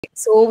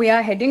So we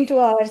are heading to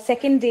our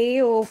second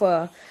day of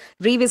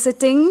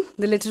revisiting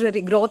the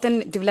literary growth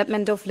and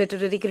development of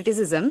literary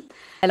criticism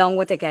along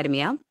with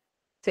academia.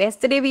 So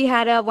yesterday we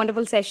had a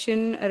wonderful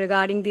session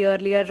regarding the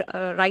earlier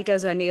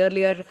writers and the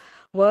earlier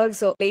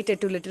works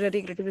related to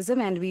literary criticism,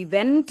 and we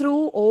went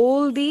through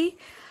all the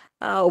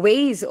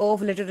ways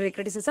of literary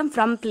criticism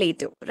from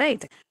Plato,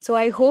 right? So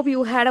I hope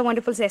you had a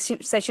wonderful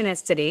session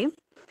yesterday,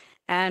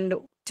 and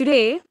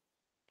today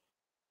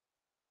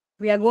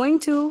we are going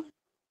to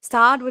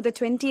start with the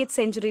 20th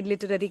century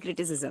literary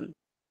criticism.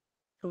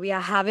 So we are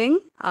having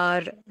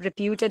our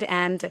reputed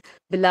and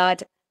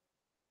beloved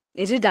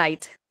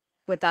erudite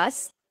with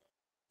us,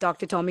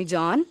 Dr. Tommy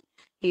John.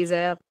 He's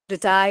a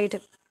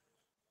retired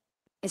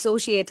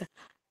associate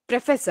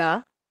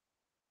professor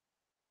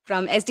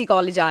from SD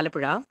College,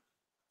 Alappuzha.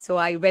 So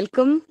I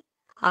welcome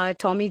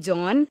Tommy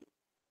John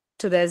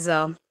to this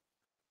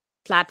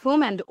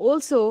platform, and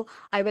also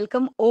I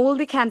welcome all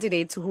the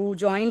candidates who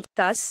joined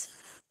us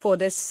for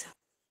this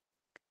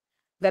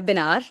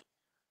webinar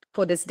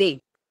for this day.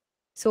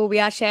 So we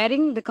are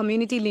sharing the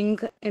community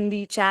link in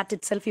the chat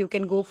itself. You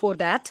can go for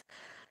that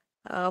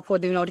for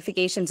the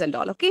notifications and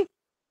all. Okay.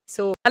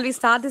 So while we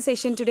start the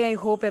session today, I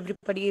hope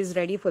everybody is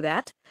ready for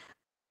that.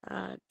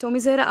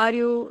 Tommy sir, are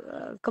you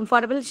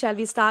comfortable? Shall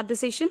we start the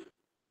session?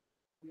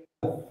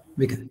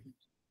 We can.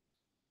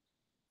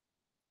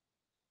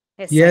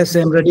 Yes,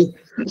 I'm ready.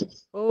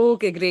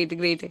 Okay,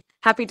 great.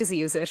 Happy to see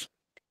you, sir.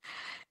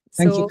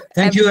 Thank you.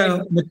 Thank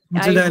you,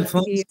 Matilda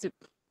Alphonse.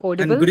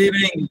 And good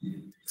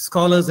evening,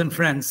 scholars and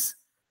friends.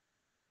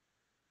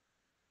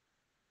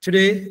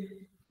 Today,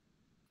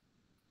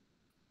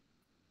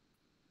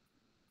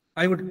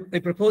 I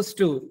propose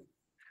to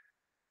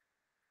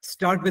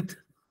start with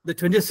the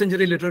 20th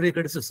century literary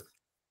criticism.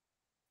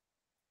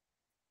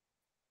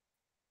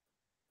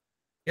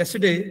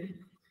 Yesterday,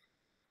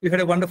 we had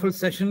a wonderful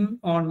session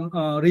on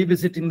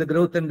revisiting the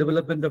growth and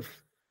development of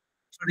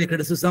literary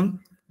criticism.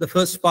 The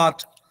first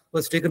part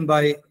was taken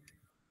by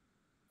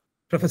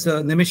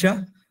Professor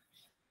Nimisha.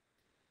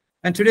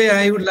 And today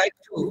I would like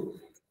to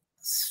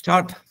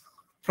start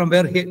from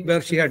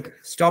where she had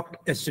stopped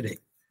yesterday.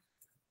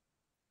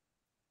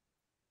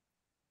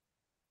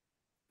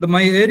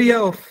 My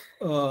area of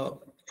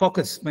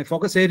focus, my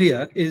focus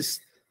area is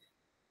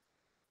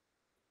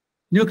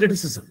new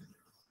criticism.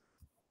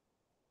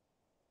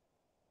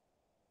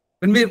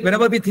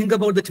 Whenever we think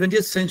about the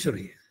 20th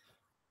century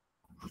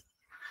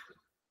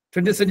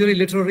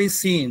literary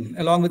scene,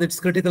 along with its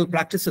critical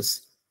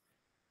practices,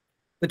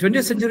 the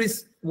 20th century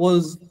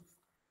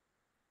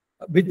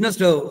witnessed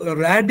a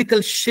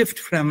radical shift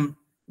from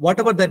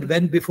whatever that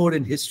went before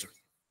in history.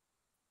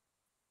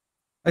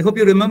 I hope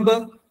you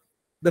remember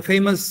the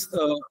famous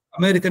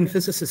American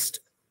physicist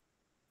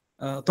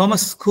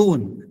Thomas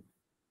Kuhn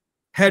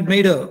had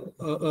made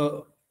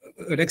an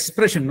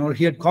expression, or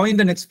he had coined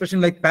an expression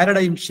like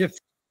paradigm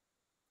shift.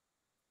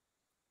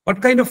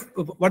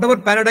 Whatever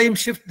paradigm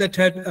shift that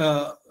had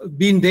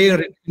been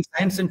there in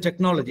science and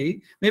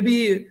technology,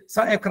 maybe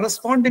a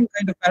corresponding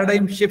kind of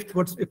paradigm shift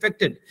was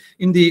affected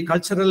in the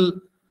cultural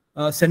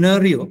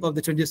scenario of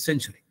the 20th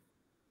century.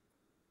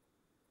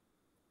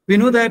 We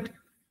know that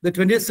the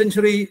 20th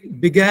century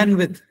began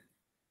with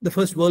the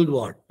First World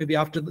War. Maybe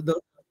after the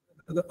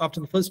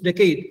first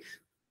decade,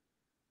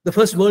 the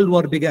First World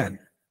War began.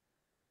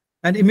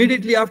 And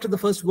immediately after the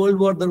First World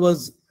War, there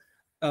was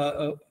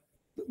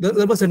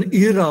an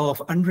era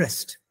of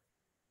unrest.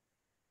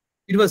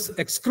 It was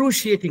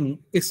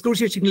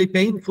excruciatingly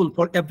painful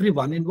for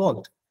everyone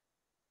involved.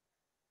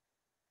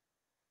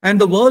 And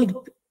the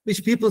world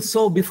which people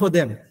saw before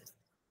them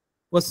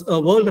was a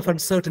world of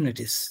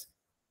uncertainties.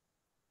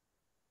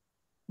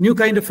 New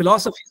kind of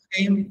philosophies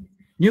came,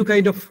 new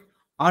kind of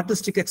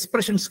artistic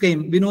expressions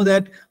came. We know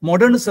that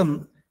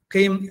modernism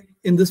came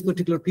in this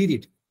particular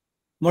period.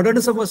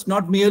 Modernism was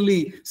not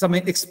merely some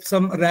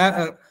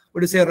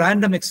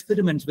random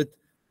experiments with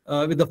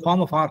the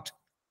form of art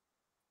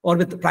or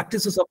with the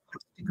practices of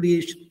artistic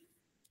creation.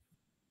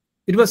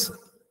 It was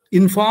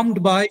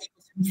informed by,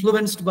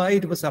 influenced by,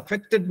 it was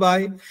affected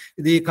by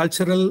the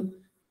cultural,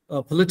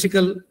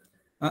 political,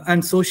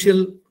 and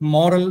social,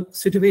 moral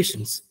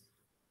situations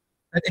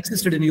that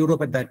existed in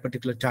Europe at that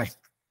particular time.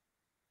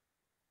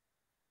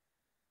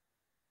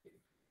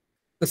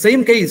 The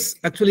same case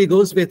actually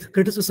goes with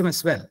criticism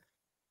as well.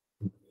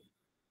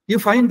 You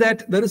find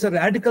that there is a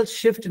radical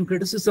shift in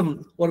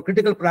criticism or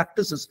critical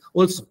practices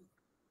also.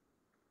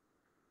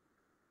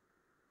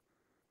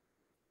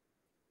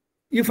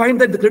 You find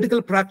that the critical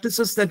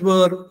practices that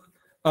were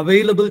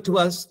available to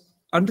us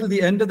until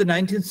the end of the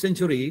 19th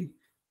century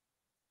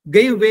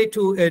gave way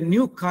to a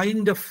new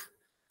kind of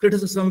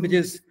criticism, which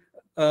is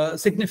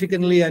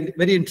significantly and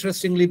very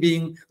interestingly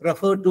being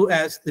referred to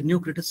as the new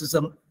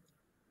criticism,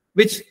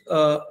 which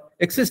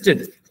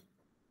existed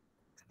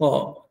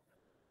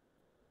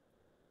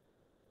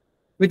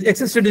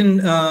in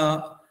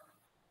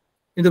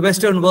the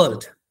Western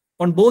world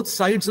on both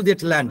sides of the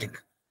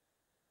Atlantic,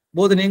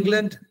 both in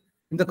England,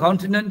 in the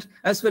continent,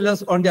 as well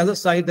as on the other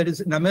side, that is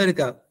in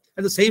America,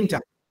 at the same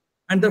time.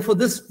 And therefore,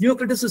 this new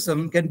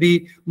criticism can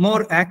be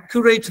more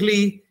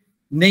accurately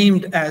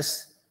named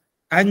as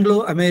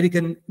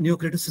Anglo-American new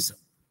criticism.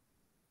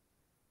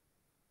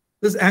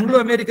 This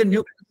Anglo-American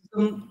new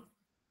criticism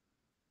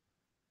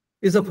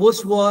is a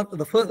post-war,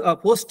 the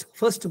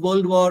First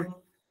World War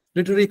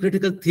literary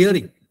critical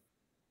theory.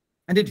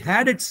 And it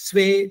had its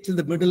sway till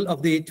the middle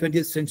of the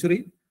 20th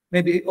century.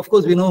 Maybe, of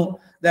course, we know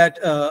that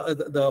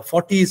the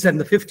 40s and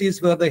the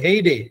 50s were the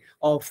heyday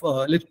of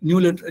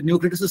new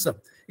criticism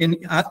in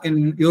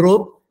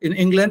Europe, in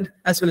England,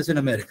 as well as in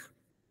America.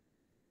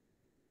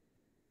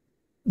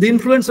 The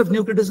influence of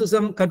new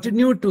criticism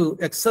continued to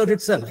exert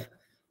itself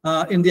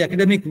in the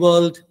academic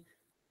world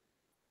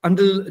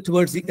until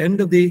towards the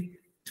end of the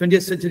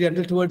 20th century,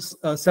 until towards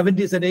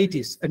 70s and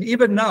 80s. And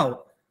even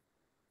now,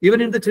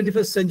 even in the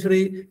 21st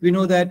century, we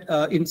know that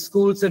in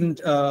schools and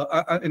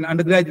in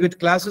undergraduate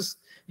classes,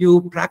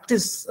 you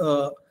practice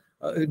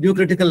new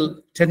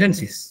critical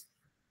tendencies.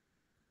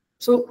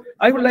 So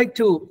I would like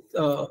to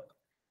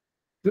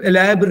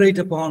elaborate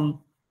upon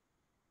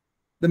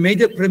the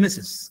major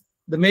premises,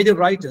 the major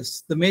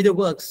writers, the major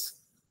works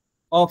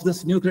of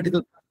this new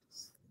critical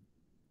practice.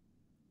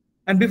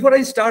 And before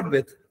I start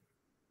with,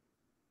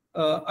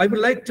 I would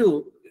like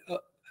to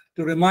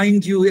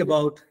remind you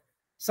about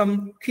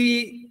some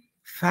key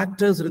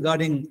factors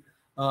regarding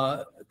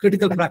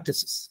critical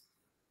practices.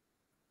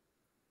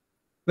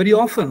 Very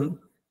often,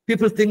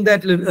 people think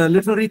that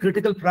literary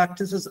critical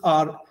practices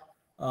are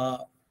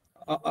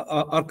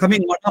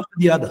coming one after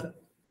the other.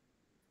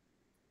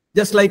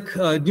 Just like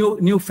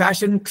new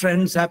fashion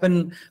trends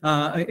happen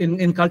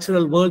in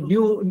cultural world,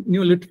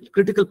 new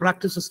critical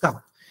practices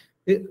come.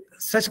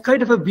 Such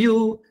kind of a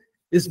view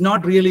is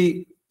not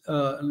really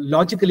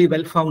logically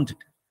well-founded.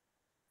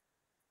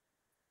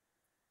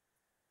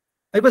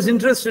 I was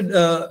interested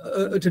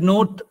to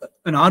note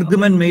an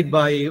argument made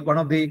by one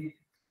of the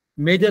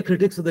major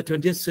critics of the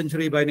 20th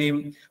century by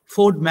name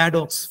Ford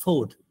Madox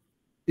Ford.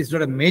 He's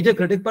not a major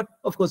critic, but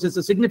of course, it's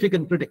a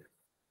significant critic.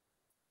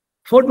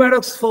 Ford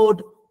Madox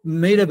Ford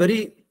made a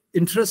very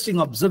interesting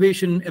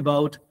observation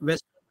about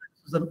Western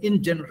criticism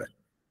in general.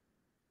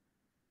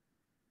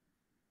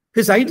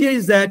 His idea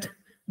is that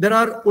there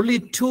are only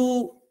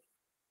two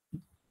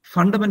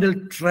fundamental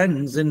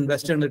trends in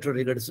Western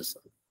literary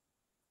criticism.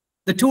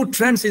 The two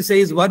trends, he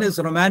says, one is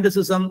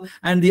Romanticism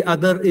and the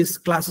other is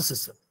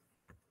Classicism.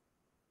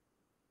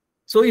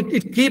 So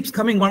it keeps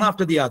coming one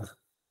after the other.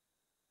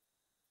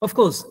 Of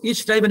course,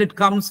 each time when it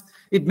comes,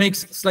 it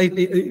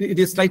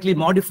is slightly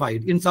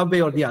modified in some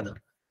way or the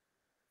other.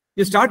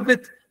 You start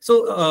with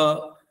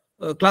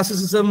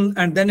Classicism,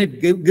 and then it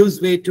gives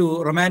way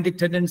to Romantic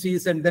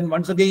tendencies, and then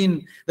once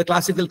again the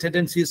classical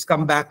tendencies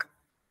come back.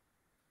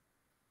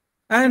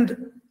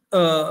 And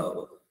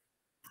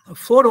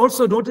Ford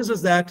also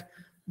notices that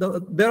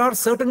there are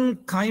certain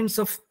kinds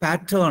of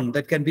pattern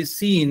that can be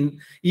seen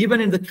even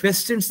in the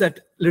questions that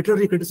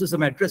literary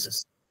criticism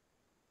addresses.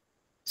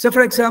 So,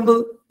 for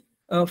example,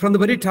 from the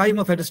very time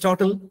of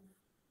Aristotle,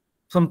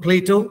 from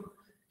Plato,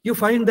 you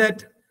find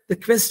that the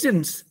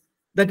questions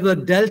that were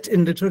dealt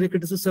in literary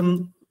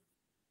criticism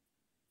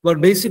were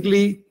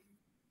basically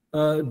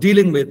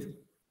dealing with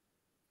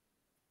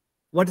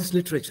what is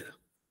literature?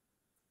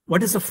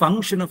 What is the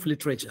function of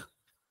literature?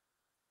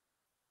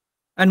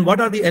 And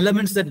what are the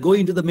elements that go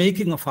into the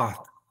making of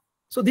art?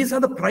 So these are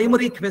the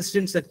primary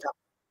questions that come.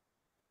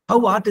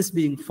 How art is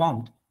being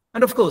formed.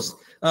 And of course,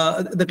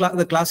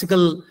 the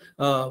classical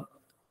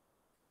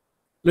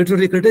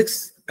literary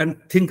critics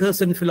and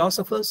thinkers and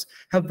philosophers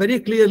have very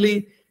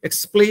clearly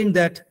explained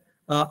that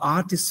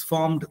art is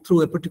formed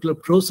through a particular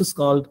process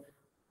called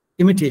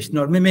imitation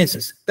or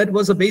mimesis. That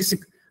was a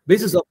basis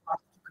of art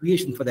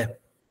creation for them.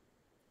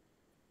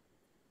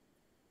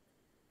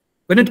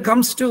 When it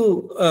comes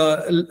to,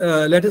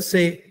 let us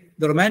say,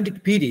 the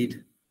Romantic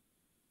period,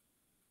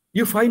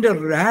 you find a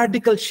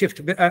radical shift.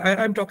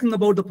 I'm talking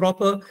about the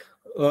proper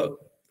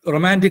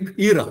Romantic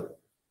era.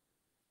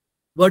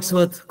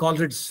 Wordsworth,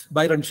 Coleridge,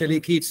 Byron,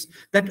 Shelley, Keats,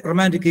 that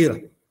Romantic era.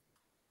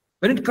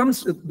 When it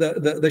comes to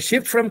the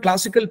shift from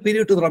classical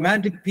period to the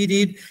Romantic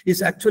period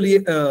is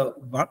actually a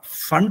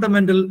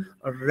fundamental,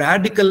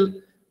 radical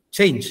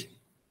change.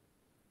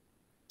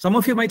 Some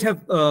of you might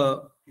have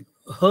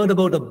heard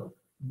about a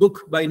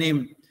book by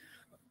The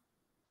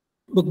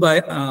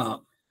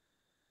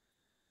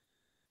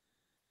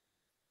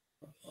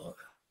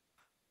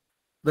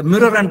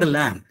Mirror and the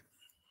Lamp.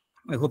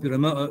 I hope you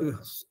remember,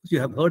 you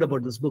have heard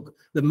about this book,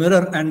 The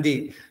Mirror and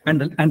the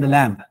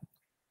Lamp.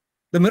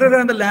 The Mirror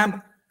and the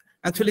Lamp,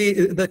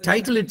 actually, the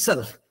title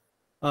itself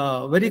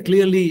very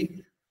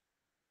clearly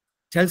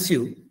tells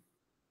you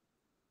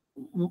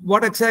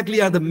what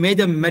exactly are the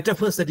major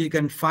metaphors that you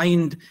can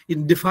find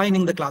in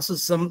defining the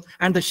classicism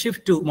and the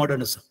shift to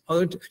modernism,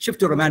 or shift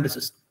to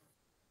romanticism.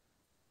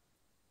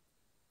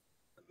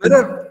 The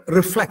mirror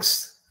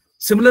reflects.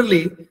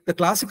 Similarly, the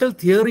classical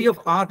theory of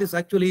art is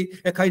actually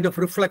a kind of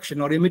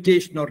reflection or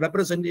imitation or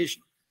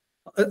representation,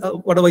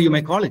 whatever you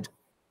may call it.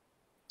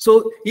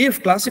 So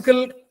if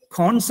classical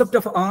concept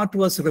of art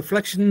was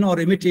reflection or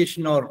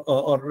imitation or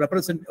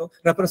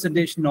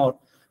representation or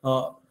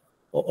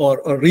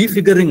or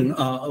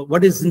refiguring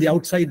what is in the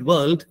outside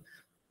world,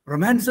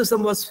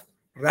 Romanticism was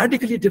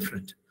radically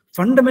different,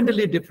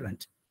 fundamentally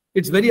different.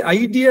 Its very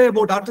idea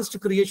about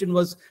artistic creation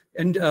was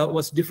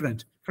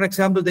different. For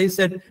example, they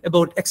said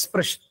about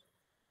expression.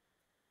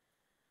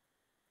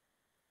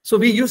 So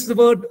we use the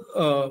word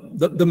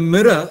the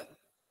mirror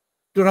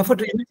to refer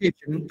to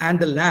imitation, and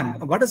the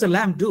lamp. What does a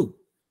lamp do?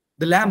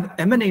 The lamp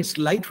emanates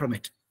light from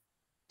it.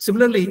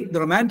 Similarly, the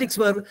Romantics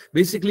were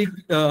basically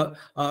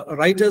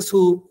writers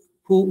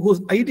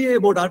whose idea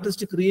about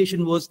artistic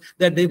creation was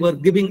that they were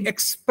giving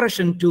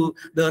expression to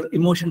their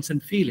emotions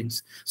and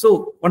feelings.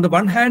 So on the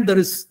one hand, there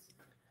is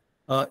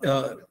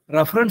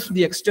reference to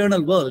the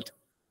external world.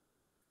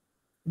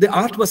 The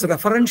art was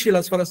referential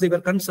as far as they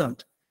were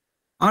concerned.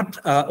 Art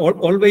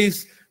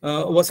always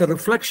was a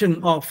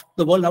reflection of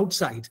the world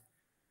outside.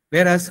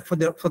 Whereas for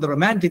the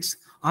Romantics,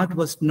 art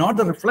was not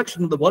a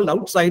reflection of the world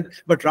outside,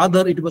 but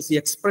rather it was the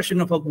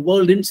expression of a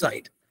world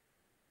inside.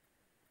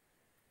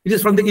 It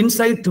is from the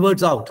inside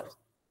towards out,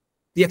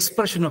 the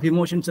expression of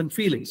emotions and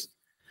feelings.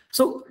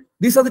 So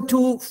these are the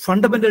two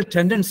fundamental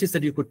tendencies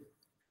that you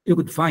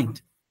could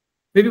find.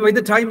 Maybe by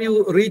the time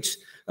you reach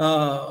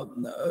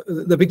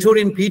the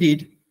Victorian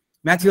period,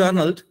 Matthew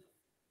Arnold,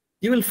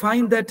 you will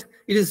find that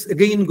it is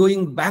again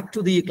going back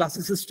to the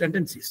classicist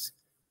tendencies.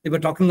 They were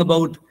talking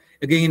about,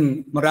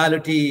 again,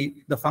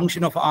 morality, the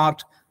function of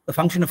art, the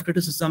function of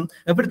criticism.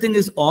 Everything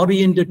is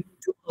oriented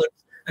towards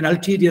an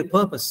ulterior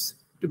purpose,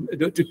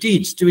 to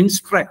teach, to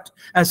instruct,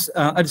 as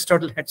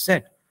Aristotle had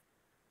said.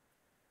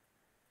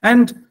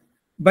 And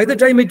by the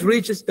time it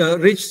reaches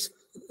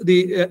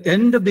the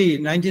end of the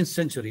 19th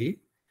century,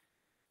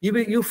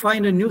 you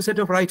find a new set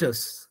of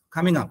writers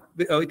coming up.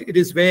 It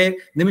is where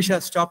Nimisha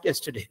stopped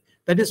yesterday.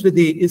 That is with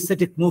the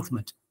aesthetic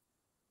movement.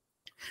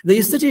 The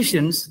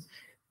aestheticians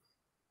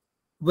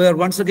were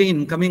once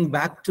again coming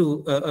back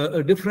to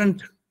a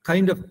different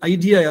kind of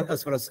idea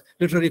as far as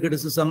literary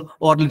criticism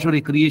or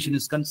literary creation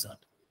is concerned.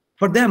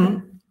 For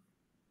them,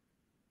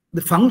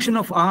 the function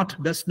of art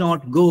does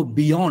not go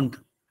beyond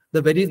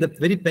the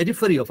very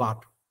periphery of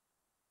art.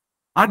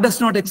 Art does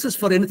not exist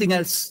for anything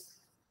else.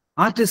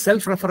 Art is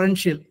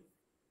self-referential.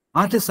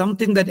 Art is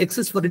something that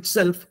exists for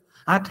itself.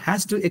 Art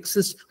has to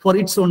exist for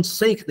its own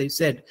sake, they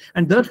said.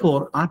 And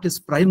therefore, art is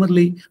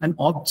primarily an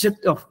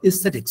object of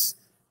aesthetics.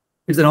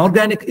 It's an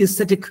organic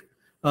aesthetic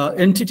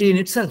entity in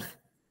itself.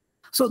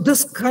 So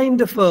this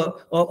kind of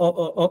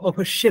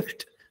a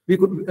shift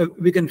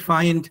we can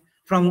find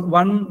from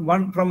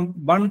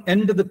one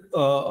end of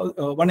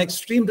the one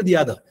extreme to the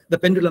other. The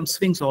pendulum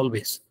swings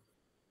always.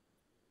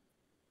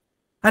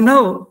 And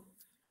now,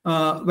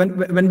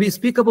 when we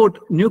speak about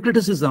new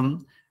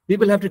criticism, we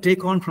will have to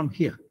take on from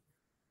here.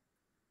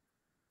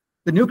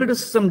 The new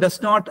criticism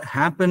does not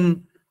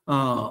happen,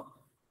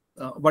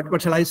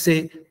 what shall I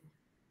say,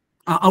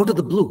 out of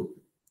the blue.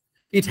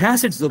 It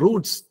has its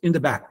roots in the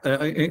back,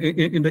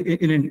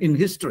 in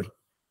history.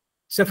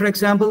 So, for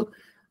example,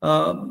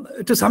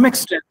 to some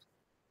extent,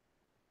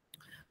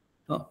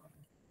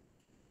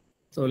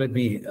 so let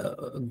me.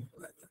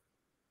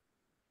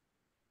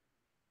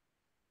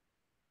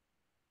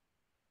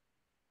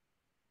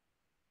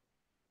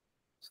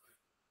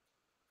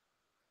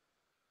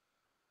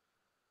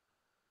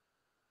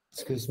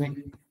 Excuse me.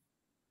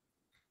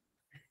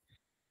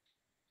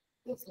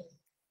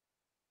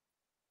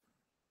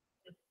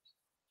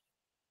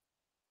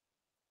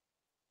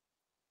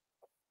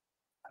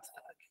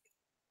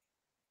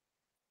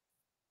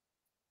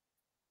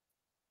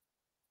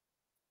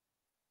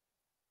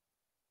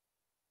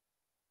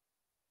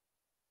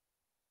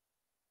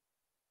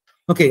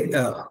 Okay,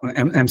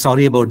 I'm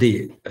sorry about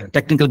the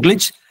technical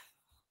glitch.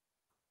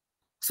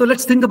 So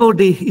let's think about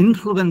the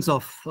influence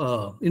of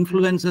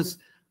influences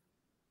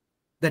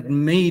that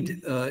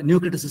made new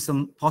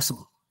criticism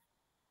possible.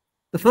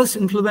 The first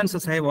influence,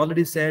 as I have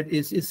already said,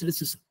 is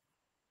aestheticism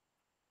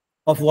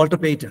of Walter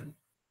Pater.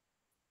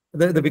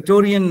 The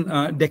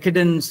Victorian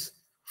decadence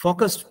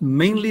focused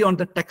mainly on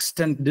the text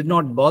and did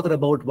not bother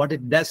about what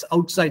it does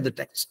outside the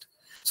text.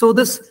 So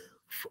this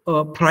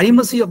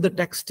primacy of the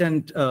text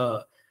and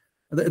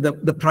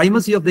the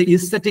primacy of the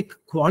aesthetic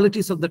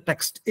qualities of the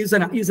text is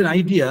an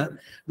idea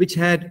which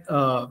had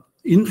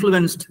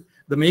influenced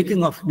the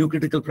making of new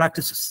critical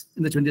practices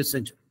in the 20th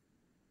century.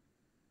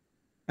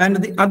 And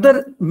the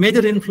other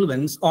major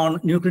influence on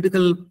new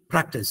critical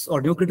practice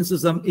or new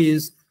criticism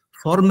is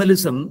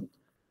formalism,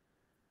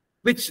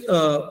 which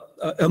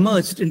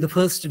emerged in the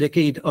first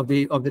decade of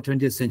the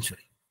 20th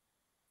century.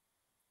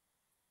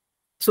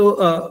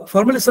 So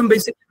formalism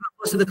basically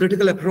refers to the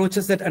critical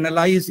approaches that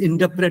analyze,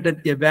 interpret,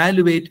 and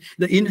evaluate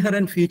the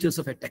inherent features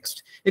of a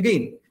text.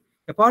 Again,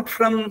 apart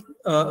from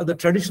the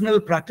traditional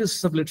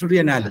practices of literary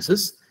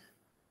analysis,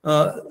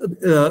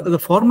 the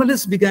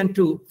formalists began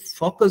to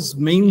focus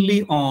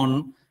mainly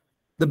on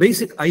the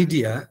basic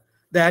idea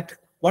that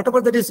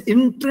whatever that is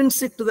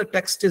intrinsic to the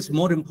text is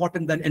more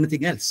important than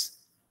anything else.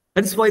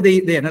 That is why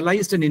they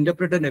analyzed and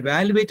interpreted and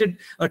evaluated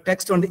a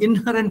text on the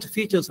inherent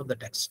features of the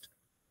text.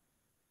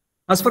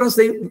 As far as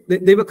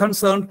they were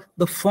concerned,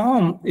 the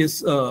form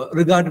is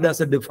regarded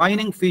as a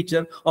defining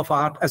feature of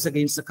art as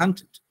against the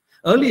content.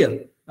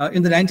 Earlier,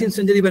 in the 19th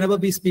century, whenever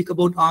we speak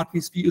about art,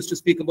 we used to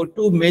speak about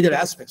two major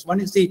aspects. One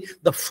is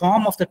the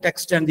form of the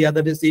text, and the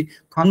other is the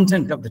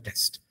content of the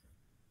text.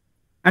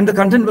 And the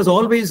content was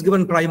always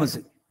given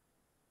primacy.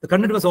 The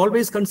content was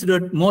always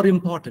considered more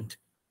important.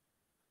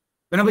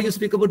 Whenever you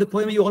speak about a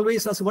poem, you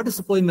always ask, what is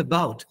the poem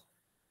about?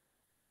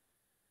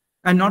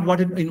 And not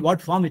in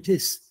what form it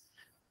is.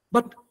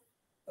 But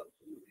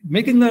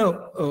making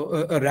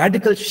a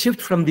radical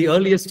shift from the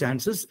earlier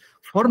stances,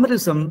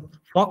 formalism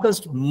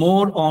focused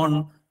more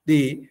on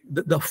the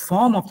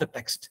form of the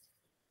text.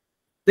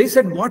 They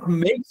said what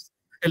makes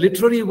a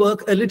literary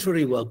work a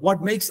literary work,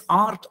 what makes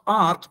art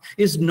art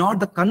is not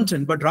the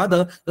content, but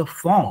rather the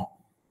form.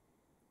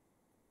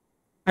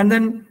 And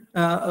then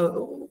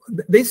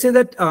they say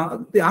that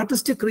the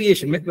artistic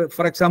creation,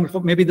 for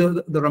example, maybe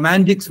the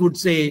romantics would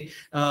say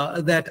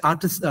that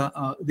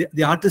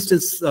the artist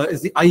is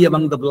the eye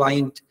among the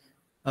blind.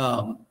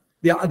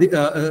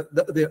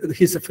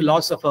 He's a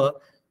philosopher.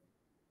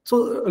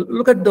 So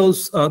look at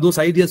those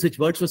ideas which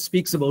Wordsworth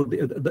speaks about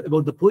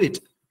the poet.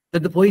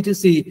 That the poet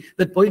is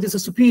a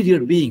superior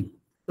being.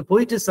 The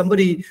poet is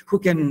somebody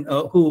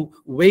who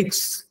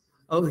wakes,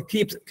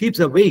 keeps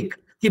awake,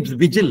 keeps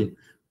vigil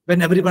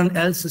when everyone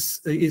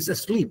else is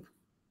asleep.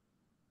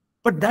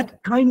 But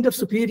that kind of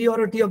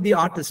superiority of the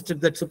artist,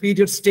 that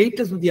superior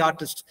status of the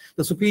artist,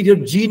 the superior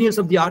genius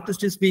of the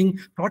artist is being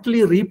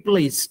totally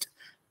replaced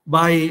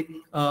by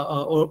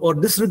or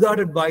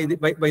disregarded by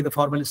the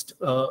formalist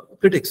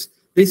critics.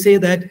 They say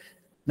that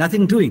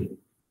nothing doing.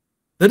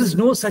 There is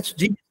no such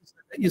genius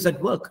is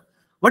at work.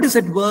 What is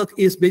at work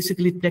is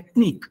basically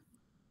technique.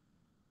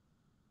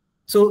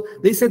 So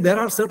they say there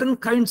are certain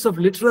kinds of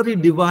literary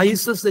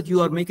devices that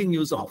you are making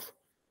use of.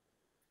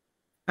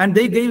 And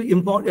they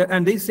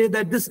say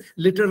that this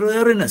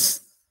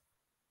literariness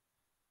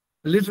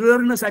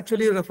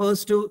actually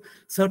refers to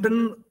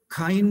certain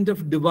kind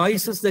of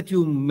devices that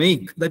you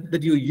make,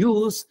 that you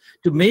use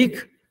to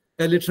make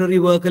a literary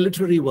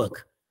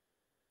work.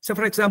 So,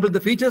 for example,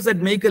 the features that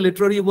make a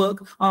literary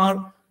work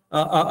are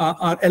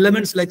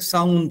elements like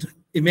sound,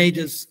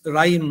 images,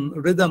 rhyme,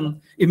 rhythm,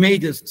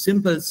 images,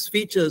 symbols,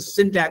 features,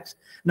 syntax,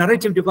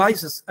 narrative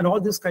devices, and all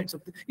these kinds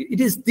of things.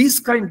 It is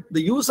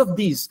the use of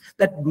these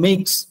that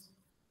makes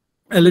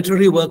a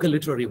literary work a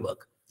literary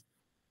work.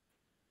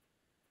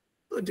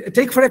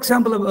 Take, for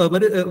example, a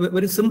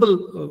very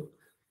simple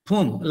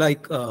poem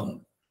like,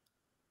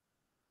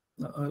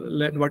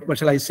 what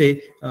shall I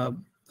say,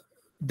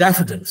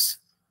 Daffodils.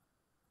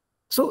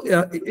 So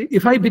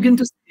if I begin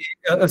to say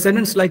a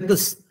sentence like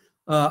this,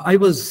 I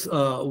was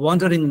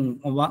wandering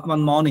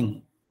one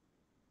morning.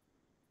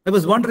 I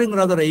was wandering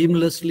rather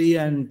aimlessly,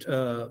 and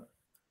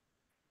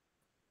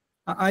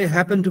I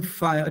happened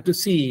to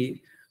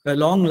see a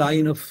long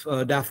line of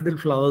daffodil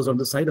flowers on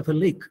the side of a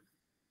lake.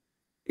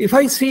 If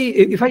I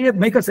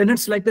make a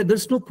sentence like that,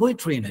 there's no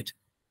poetry in it.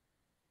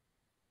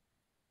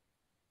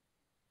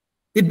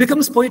 It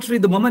becomes poetry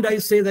the moment I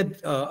say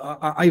that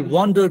I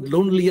wandered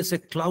lonely as a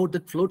cloud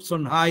that floats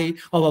on high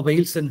over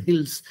vales and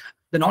hills.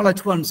 Then all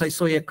at once I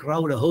saw a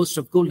crowd, a host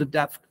of golden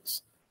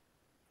daffodils.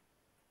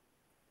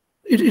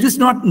 It is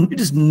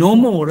no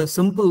more a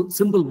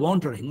simple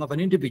wandering of an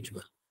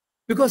individual,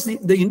 because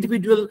the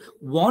individual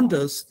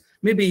wanders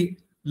maybe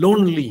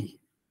lonely,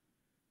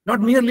 not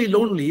merely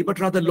lonely, but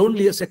rather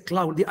lonely as a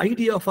cloud. The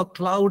idea of a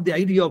cloud, the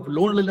idea of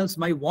loneliness,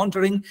 my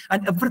wandering,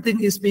 and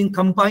everything is being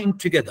combined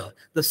together.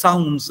 The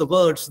sounds, the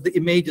words, the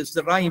images,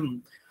 the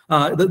rhyme,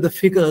 the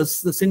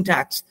figures, the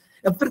syntax,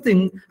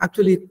 everything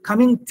actually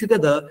coming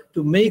together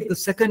to make the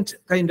second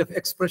kind of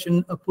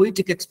expression, a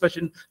poetic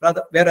expression,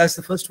 rather, whereas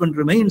the first one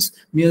remains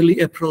merely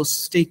a prose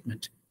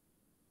statement.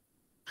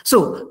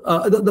 So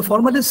the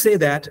formalists say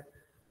that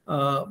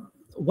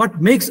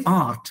what makes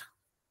art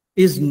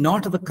is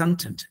not the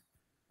content,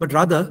 but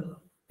rather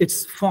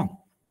its form.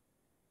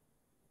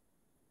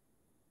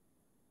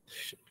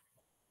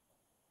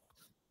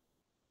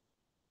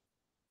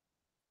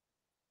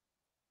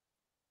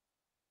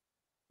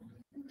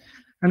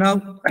 And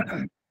now,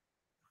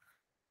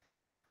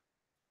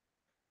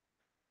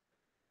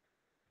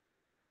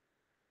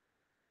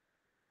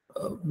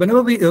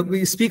 whenever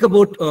we speak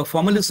about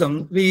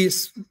formalism, we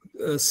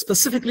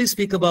specifically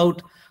speak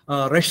about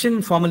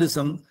Russian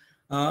formalism,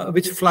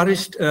 which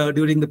flourished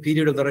during the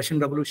period of the Russian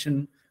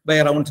Revolution by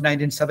around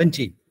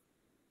 1970.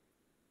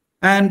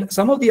 And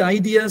some of the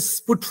ideas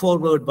put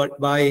forward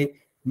by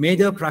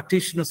major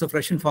practitioners of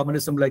Russian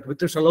formalism, like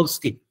Viktor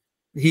Shklovsky.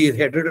 He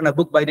had written a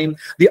book by name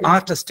The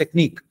Art as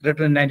Technique,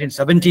 written in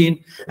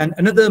 1917. And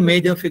another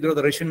major figure of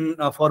the Russian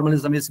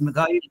formalism is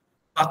Mikhail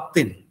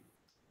Bakhtin.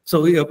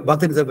 So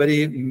Bakhtin is a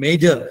very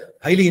major,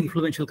 highly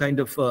influential kind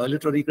of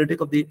literary critic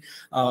of the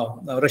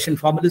Russian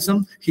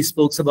formalism. He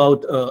spoke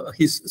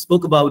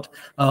about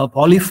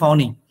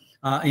polyphony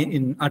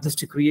in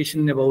artistic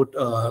creation, about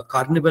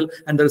carnival,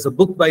 and there is a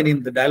book by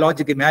name The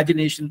Dialogic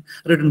Imagination,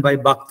 written by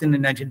Bakhtin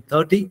in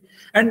 1930.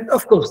 And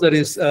of course, there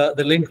is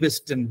the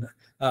linguist and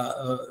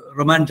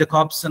Roman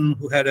Jakobson,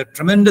 who had a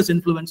tremendous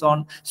influence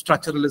on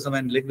structuralism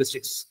and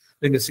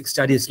linguistic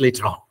studies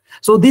later on.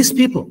 So these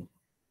people.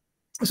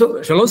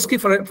 So Shklovsky,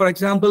 for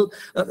example,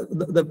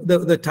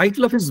 the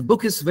title of his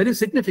book is very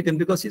significant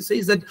because he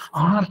says that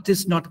art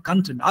is not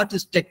content, art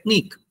is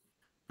technique.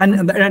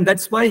 And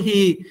that's why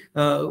he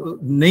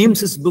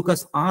names his book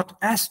as Art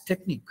as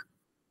Technique.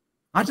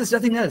 Art is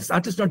nothing else.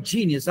 Art is not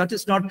genius. Art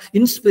is not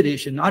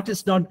inspiration. Art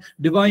is not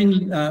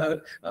divine,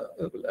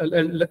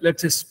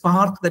 let's say,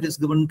 spark that is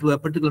given to a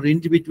particular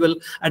individual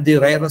at the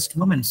rarest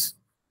moments.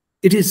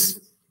 It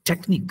is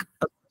technique.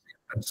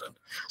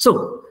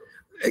 So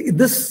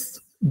this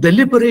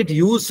deliberate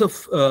use of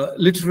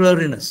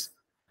literariness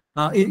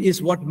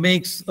is what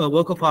makes a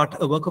work of art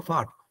a work of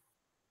art.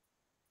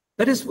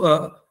 That is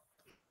what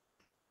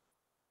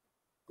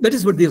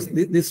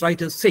these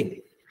writers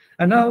say.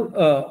 And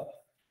now,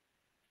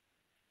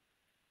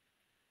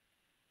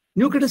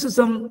 new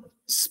criticism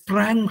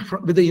sprang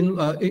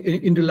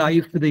into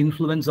life with the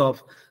influence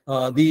of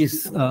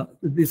these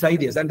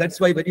ideas, and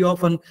that's why very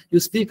often you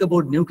speak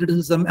about new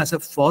criticism as a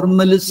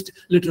formalist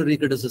literary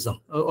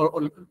criticism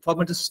or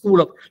formalist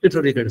school of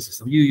literary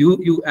criticism.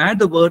 You add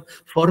the word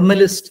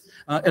formalist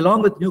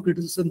along with new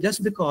criticism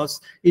just because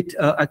it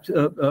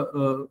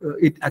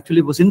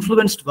actually was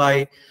influenced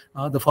by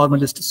the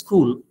formalist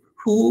school,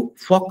 who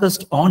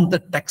focused on the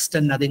text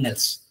and nothing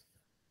else.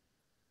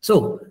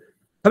 So,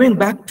 coming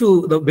back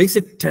to the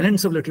basic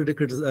tenets of literary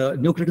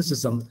new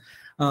criticism,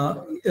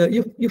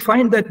 you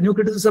find that new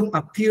criticism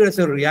appears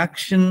as a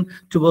reaction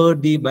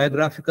toward the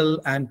biographical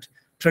and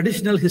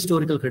traditional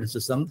historical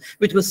criticism,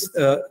 which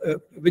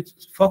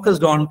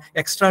focused on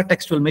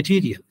extra-textual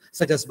material,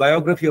 such as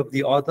biography of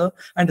the author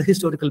and the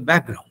historical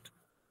background.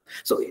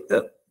 So,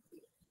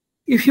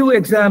 if you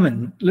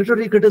examine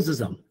literary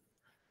criticism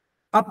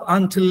up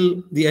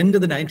until the end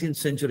of the 19th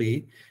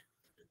century,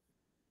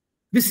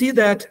 we see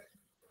that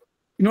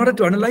in order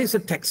to analyze a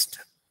text,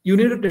 you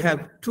needed to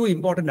have two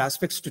important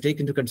aspects to take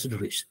into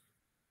consideration.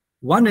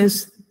 One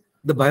is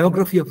the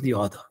biography of the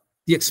author,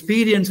 the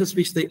experiences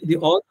which the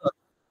author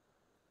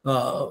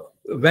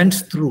went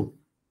through.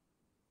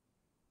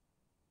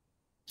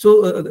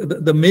 So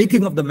the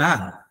making of the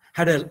man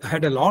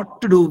had a lot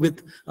to do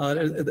with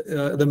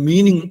the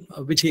meaning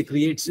which he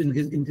creates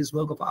in his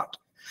work of art.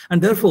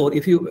 And therefore,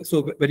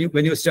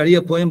 when you study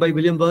a poem by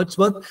William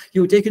Wordsworth,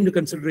 you take into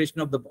consideration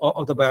of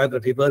the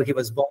biography, where he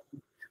was born,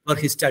 where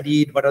he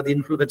studied, what are the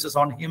influences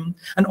on him,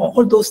 and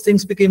all those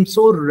things became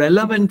so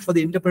relevant for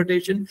the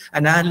interpretation,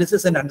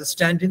 analysis, and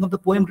understanding of the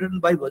poem written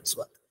by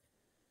Wordsworth.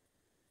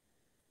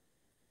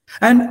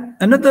 And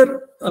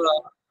another,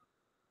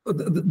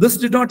 this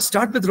did not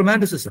start with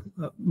Romanticism.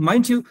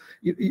 Mind you,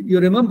 you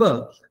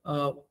remember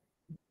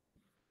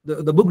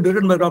the book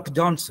written by Dr.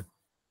 Johnson.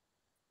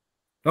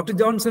 Dr.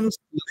 Johnson's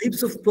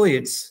Lives of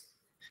Poets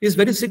is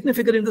very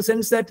significant in the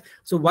sense that,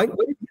 so why did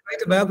he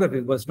write a biography?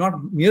 It was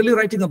not merely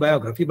writing a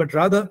biography, but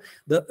rather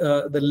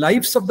the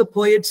lives of the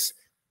poets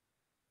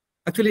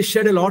actually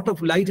shed a lot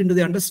of light into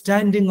the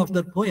understanding of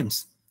their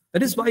poems.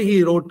 That is why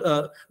he wrote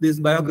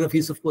these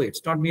biographies of poets,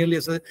 not merely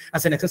as an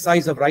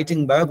exercise of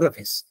writing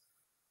biographies.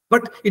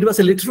 But it was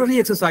a literary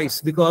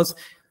exercise because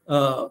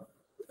the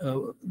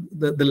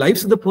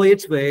lives of the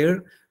poets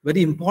were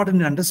very important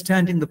in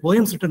understanding the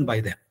poems written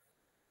by them.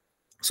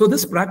 So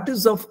this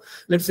practice of,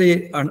 let's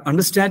say,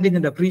 understanding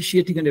and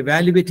appreciating and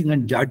evaluating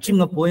and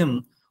judging a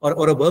poem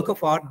or a work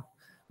of art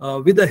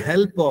with the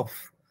help of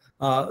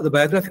the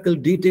biographical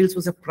details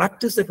was a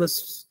practice that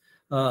was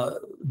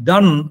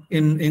done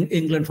in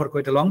England for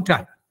quite a long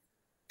time.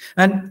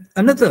 And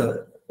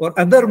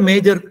other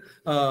major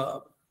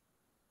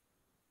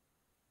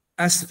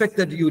aspect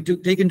that you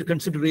take into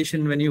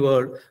consideration when you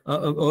are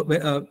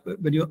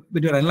when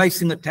you're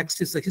analyzing a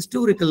text is the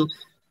historical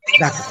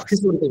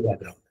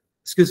background.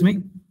 Excuse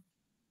me.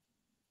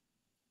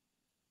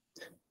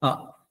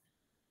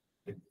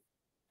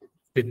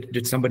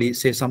 Did somebody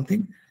say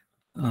something?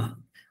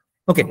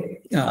 Okay.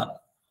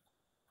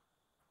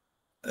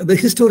 The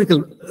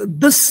historical,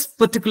 this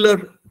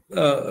particular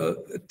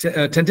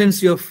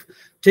tendency of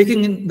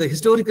taking in the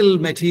historical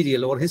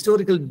material or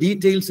historical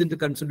details into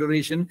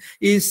consideration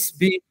is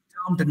being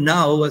termed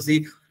now as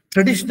the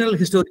traditional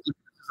historical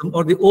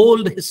or the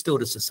old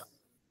historicism.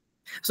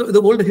 So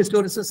the old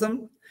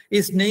historicism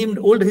is named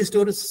old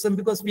historicism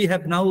because we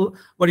have now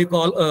what you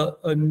call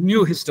a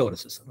new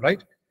historicism,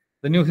 right?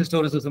 The new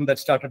historicism that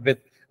started with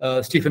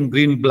Stephen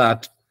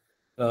Greenblatt.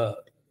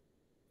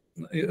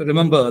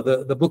 Remember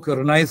the book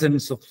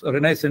Renaissance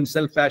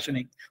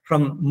Self-Fashioning,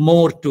 from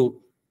More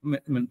to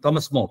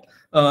Thomas More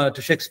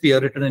to Shakespeare,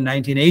 written in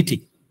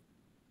 1980.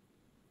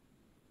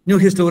 New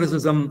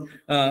historicism,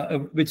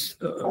 which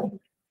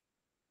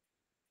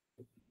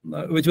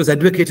was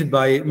advocated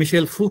by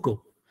Michel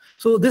Foucault.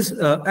 So this,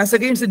 as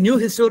against the new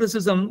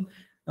historicism,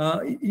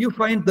 you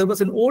find there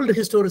was an old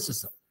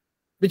historicism,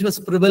 which was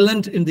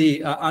prevalent in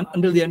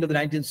until the end of the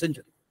 19th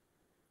century.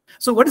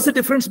 So what is the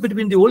difference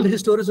between the old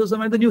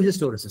historicism and the new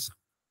historicism?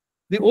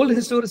 The old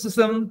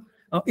historicism,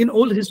 in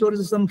old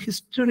historicism,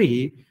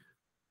 history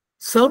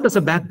served as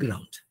a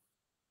background.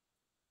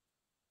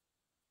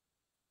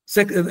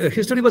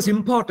 history was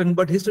important,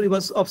 but history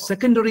was of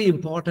secondary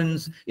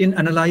importance in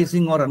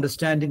analyzing or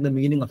understanding the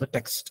meaning of a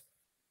text.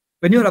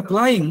 When you're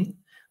applying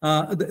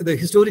the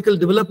historical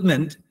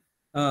development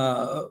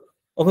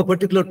of a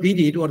particular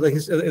period, or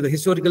the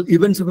historical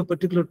events of a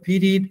particular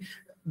period,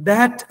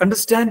 that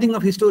understanding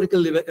of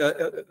historical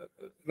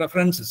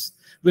references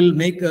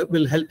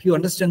will help you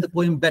understand the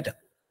poem better.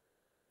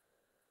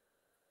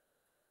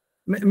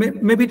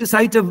 Maybe to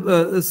cite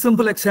a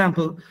simple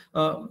example,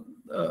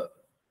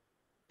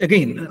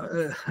 again,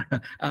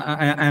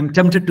 I am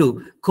tempted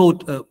to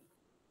quote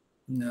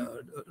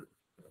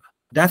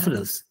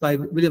Daffodils by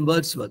William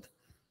Wordsworth.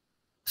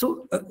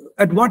 So,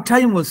 at what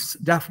time was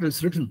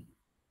Daffodils written?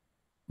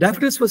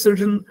 Daffodils was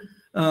written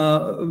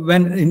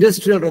when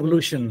Industrial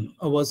Revolution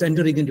was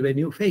entering into a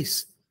new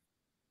phase.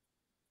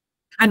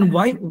 And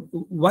why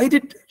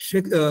did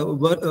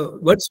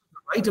Wordsworth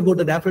write about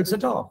the daffodils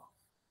at all?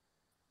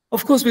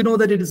 Of course, we know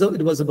that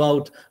it was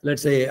about,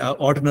 let's say,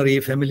 ordinary,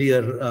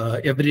 familiar,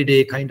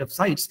 everyday kind of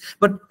sights.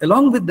 But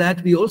along with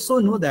that, we also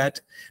know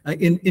that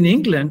in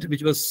England,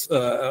 which was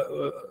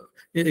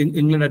in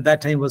England at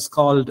that time was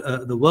called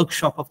the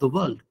workshop of the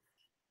world,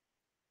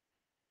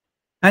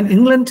 and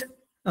England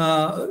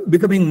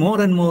becoming more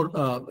and more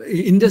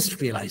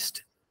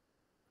industrialized.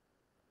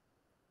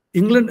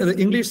 The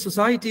English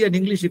society and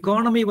English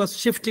economy was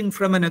shifting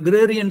from an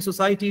agrarian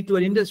society to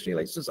an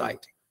industrialized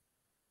society.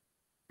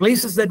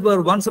 Places that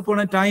were once upon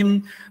a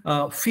time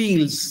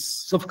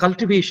fields of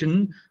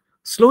cultivation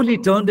slowly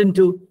turned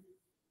into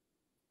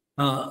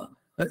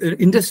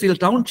industrial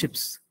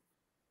townships.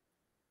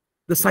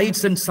 The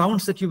sights and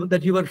sounds that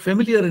you were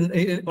familiar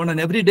on an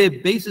everyday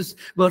basis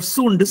were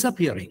soon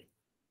disappearing.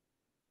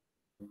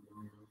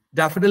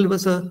 Daffodil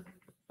is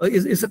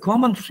a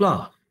common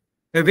flower,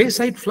 a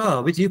wayside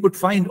flower which you could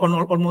find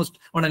almost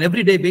on an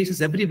everyday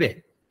basis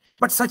everywhere.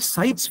 But such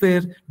sights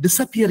were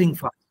disappearing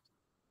fast.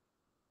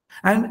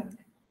 And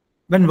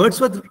when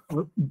Wordsworth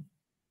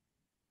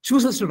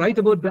chooses to write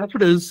about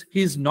daffodils,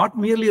 he is not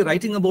merely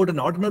writing about an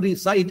ordinary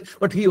sight,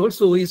 but he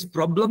also is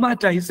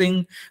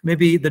problematizing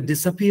maybe the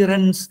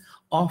disappearance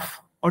of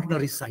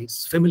ordinary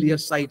sights, familiar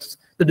sights,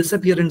 the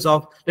disappearance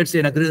of, let's say,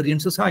 an agrarian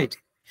society.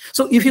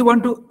 So if you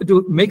want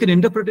to make an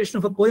interpretation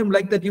of a poem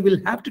like that, you will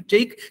have to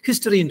take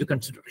history into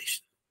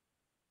consideration.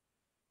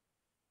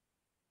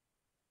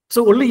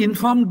 So only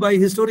informed by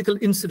historical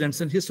incidents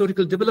and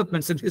historical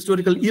developments and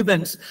historical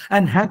events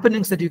and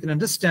happenings that you can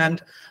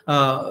understand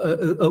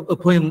a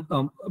poem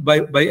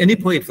by any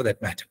poet for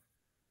that matter.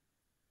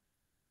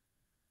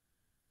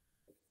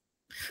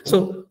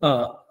 So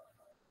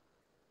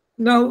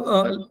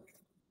now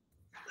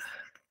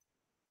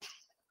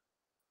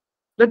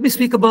let me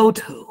speak about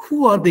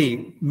who are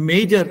the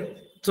major.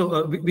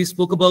 So we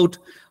spoke about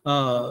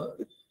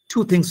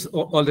two things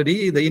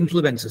already, the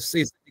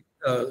influences.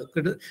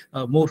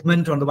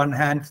 Movement on the one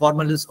hand,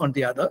 formalists on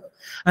the other,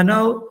 and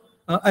now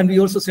and we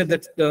also said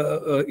that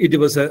it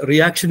was a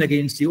reaction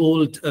against the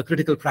old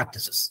critical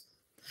practices.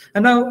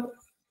 And now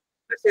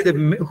let's say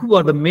who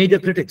are the major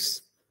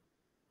critics,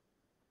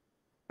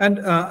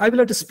 and I will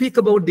have to speak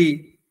about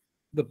the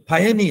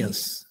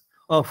pioneers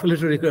of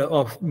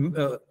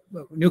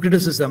new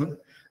criticism,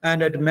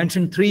 and I'd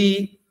mentioned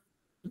three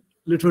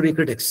literary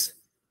critics: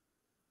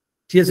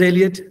 T.S.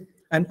 Eliot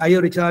and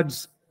I.O.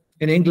 Richards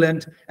in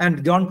England,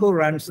 and John Crowe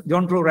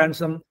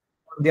Ransom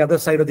on the other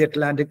side of the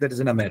Atlantic, that is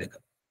in America.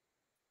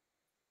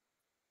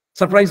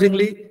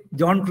 Surprisingly,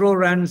 John Crowe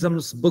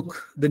Ransom's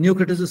book, The New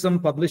Criticism,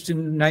 published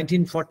in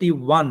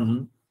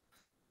 1941.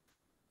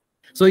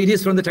 So it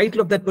is from the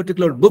title of that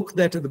particular book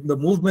that the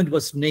movement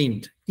was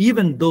named,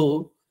 even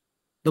though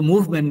the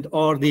movement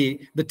or the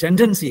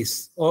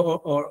tendencies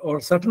or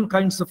certain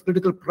kinds of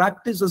critical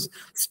practices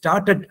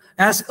started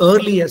as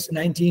early as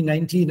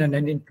 1919 and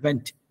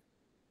 1920.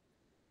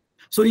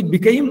 So it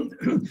became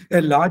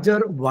a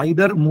larger,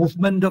 wider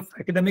movement of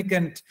academic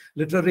and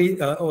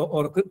literary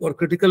or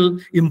critical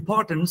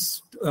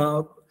importance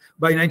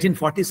by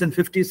 1940s and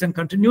 50s, and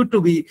continued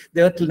to be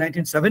there till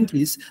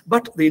 1970s.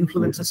 But the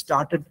influences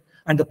started,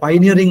 and the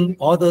pioneering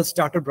authors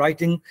started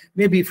writing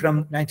maybe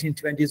from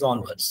 1920s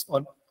onwards,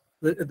 or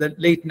the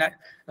late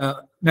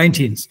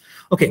 19s.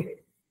 Okay,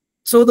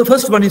 so the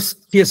first one is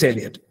T.S.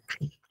 Eliot.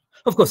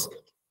 Of course,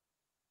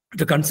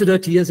 to consider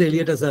T.S.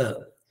 Eliot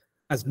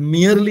as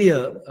merely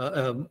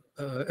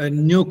a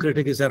new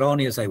critic is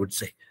erroneous, I would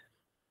say.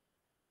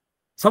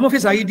 Some of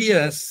his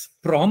ideas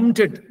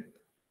prompted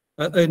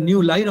a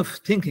new line of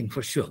thinking,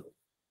 for sure.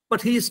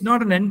 But he is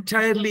not an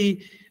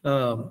entirely,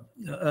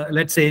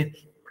 let's say,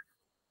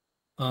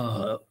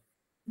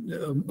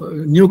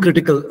 new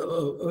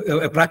critical,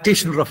 a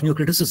practitioner of new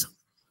criticism.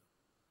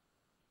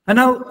 And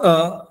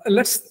now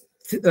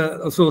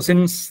so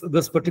since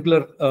this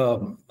particular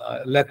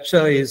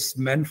lecture is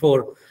meant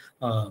for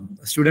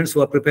students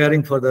who are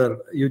preparing for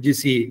the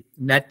UGC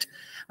NET,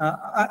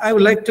 I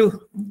would like to,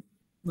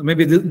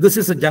 maybe this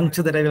is a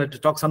juncture that I will have to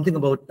talk something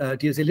about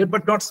T.S. Eliot,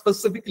 but not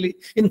specifically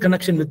in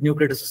connection with new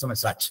criticism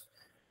as such.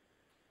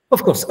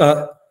 Of course,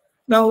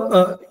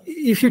 Now,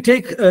 if you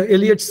take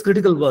Eliot's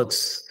critical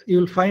works, you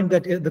will find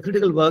that the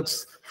critical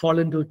works fall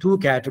into two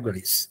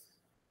categories.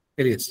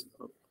 Eliot's,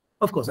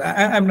 of course,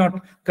 I'm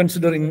not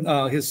considering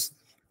his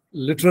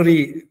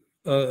literary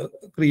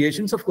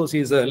creations. Of course,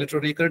 he's a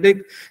literary critic.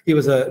 He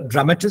was a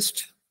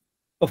dramatist.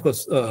 Of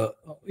course,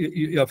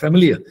 you are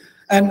familiar,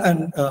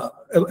 and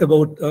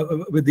about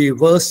with the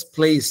verse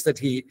plays that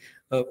he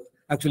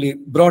actually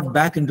brought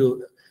back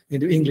into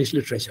English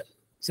literature.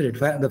 So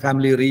the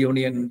family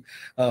reunion,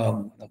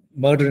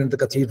 murder in the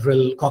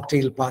cathedral,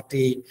 cocktail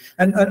party,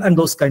 and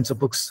those kinds of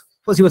books.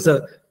 First, he was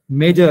a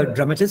major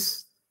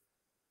dramatist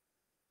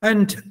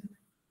and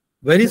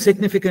very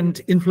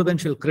significant,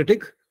 influential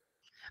critic,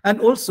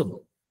 and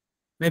also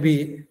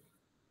maybe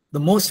the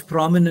most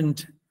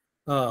prominent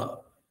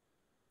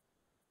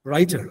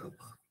writer,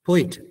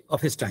 poet of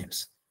his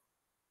times.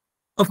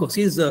 Of course,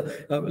 he's,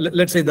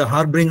 let's say, the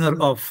harbinger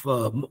of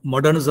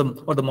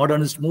modernism or the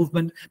modernist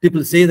movement.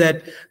 People say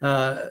that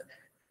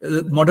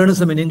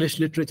modernism in English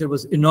literature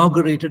was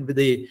inaugurated with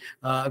the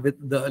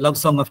love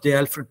song of J.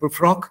 Alfred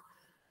Prof.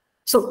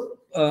 So,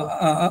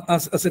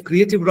 as a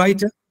creative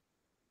writer,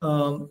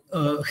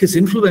 his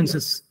influence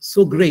is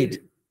so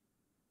great.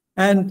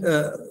 And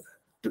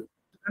to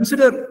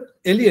consider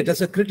Eliot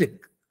as a critic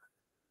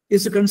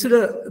is to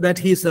consider that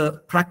he's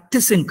a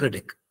practicing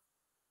critic.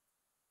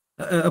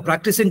 A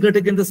practicing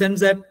critic in the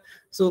sense that,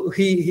 so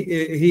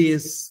he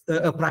is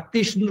a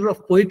practitioner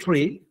of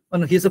poetry.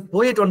 He's a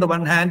poet on the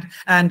one hand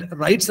and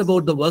writes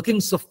about the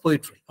workings of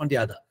poetry on the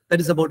other. That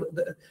is about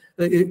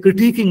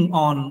critiquing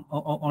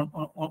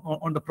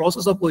on the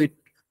process of poet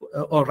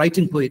or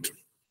writing poetry.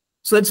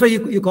 So that's why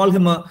you call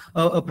him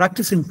a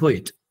practicing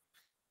poet.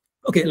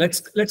 Okay,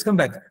 let's come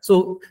back.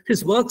 So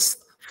his works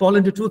fall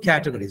into two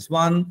categories.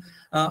 One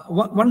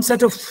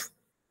set of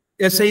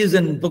essays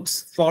and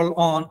books fall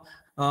on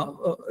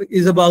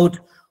is about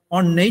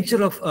on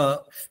nature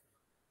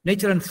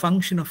and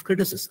function of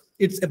criticism.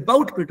 It's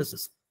about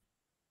criticism.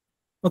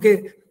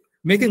 Okay,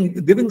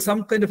 giving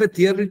some kind of a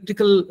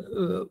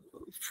theoretical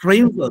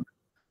framework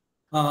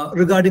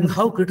regarding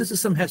how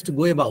criticism has to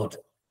go about,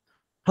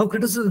 how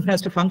criticism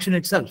has to function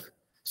itself.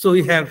 So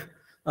we have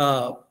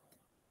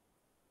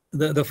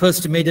the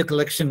first major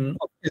collection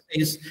of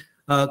essays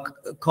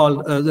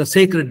called The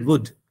Sacred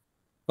Wood,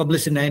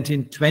 published in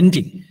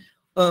 1920.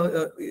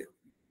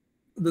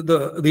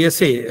 The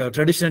essay,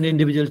 Tradition and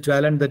Individual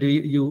Talent, that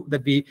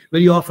we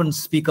very often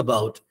speak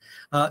about,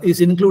 is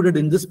included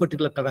in this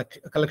particular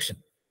collection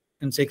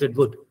in Sacred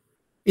Wood.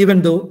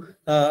 Even though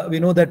we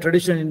know that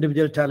Tradition and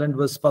Individual Talent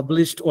was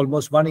published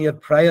almost 1 year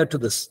prior to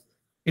this.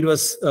 It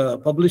was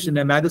published in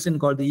a magazine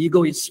called The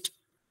Egoist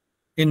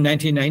in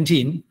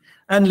 1919,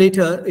 and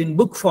later in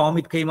book form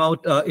it came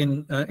out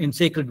in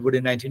Sacred Wood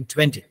in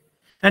 1920.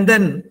 And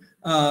then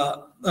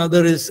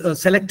there is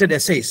Selected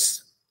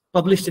Essays,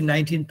 published in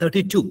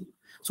 1932.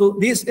 So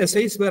these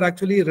essays were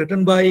actually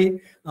written by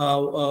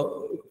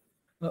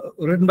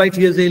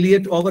T.S.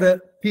 Eliot over a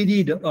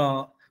period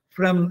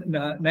from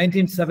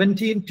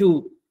 1917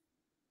 to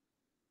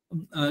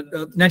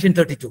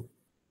 1932.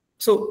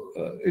 So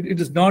it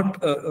is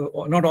not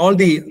all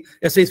the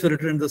essays were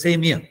written in the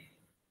same year.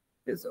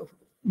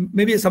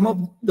 Maybe some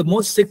of the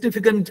most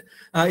significant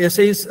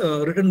essays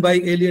written by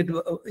Eliot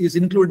is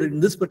included in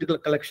this particular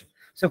collection.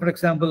 So, for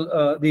example,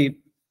 the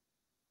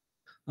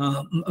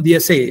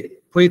essay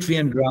Poetry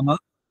and Drama,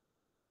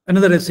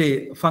 another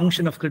essay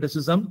Function of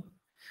Criticism,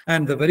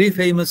 and the very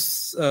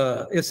famous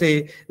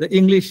essay The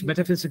English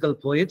Metaphysical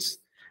Poets,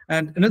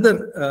 and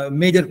another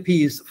major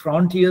piece,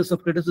 Frontiers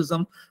of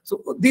Criticism.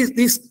 So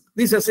these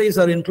essays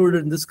are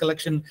included in this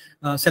collection,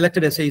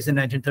 Selected Essays in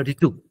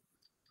 1932.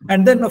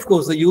 And then, of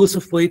course, the use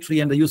of poetry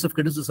and the use of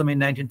criticism in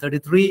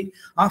 1933,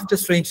 After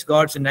Strange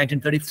Gods in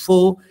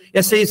 1934,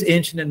 Essays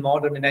Ancient and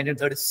Modern in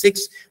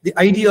 1936, The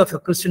Idea of a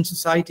Christian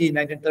Society in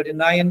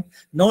 1939,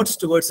 Notes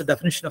Towards the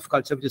Definition of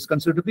Culture, which is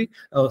considered to be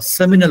a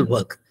seminal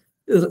work,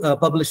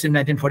 published in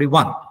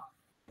 1941.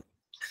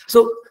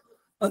 So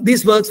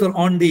these works were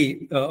on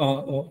the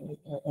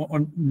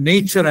on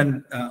nature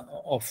and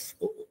of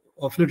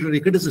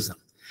literary criticism.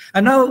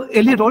 And now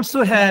Eliot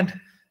also had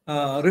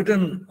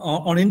written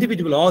on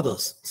individual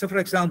authors. So, for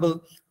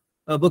example,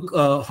 a book,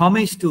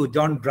 Homage to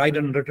John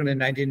Dryden, written in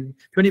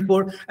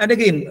 1924, and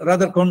again,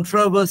 rather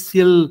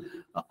controversial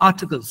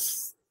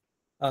articles,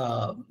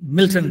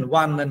 Milton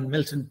 1 and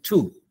Milton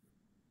 2.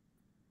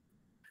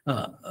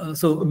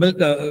 So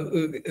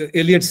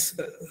Eliot's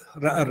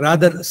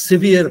rather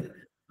severe,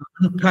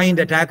 unkind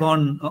attack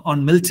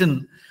on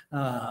Milton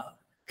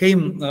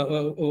came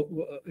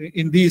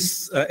in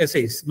these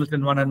essays,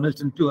 Milton 1 and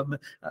Milton 2.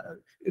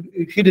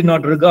 He did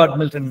not regard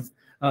Milton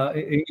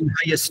in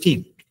high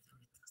esteem,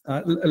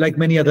 like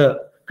many other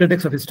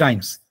critics of his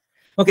times.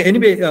 Okay,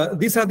 anyway,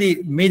 these are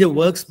the major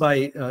works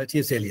by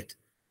T.S. Eliot.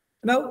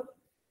 Now,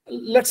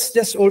 let's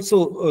just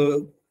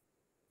also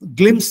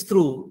glimpse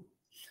through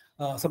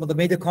some of the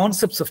major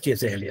concepts of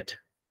T.S. Eliot.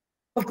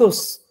 Of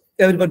course,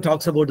 everyone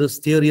talks about this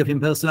theory of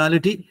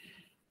impersonality.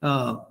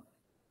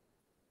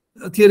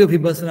 theory of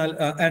impersonal,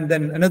 and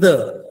then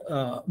another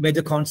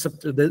major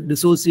concept, the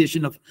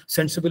dissociation of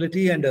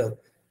sensibility and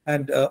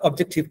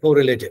objective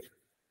correlative.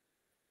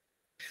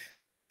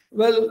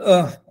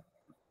 Well,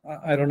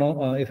 I don't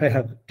know if I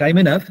have time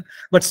enough,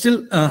 but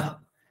still,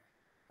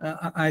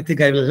 I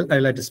think I'd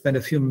like to spend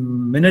a few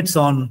minutes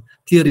on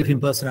theory of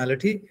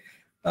impersonality.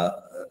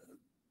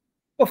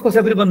 Of course,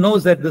 everyone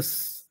knows that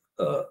this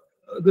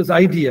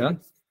idea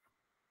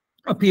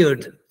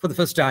appeared for the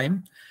first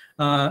time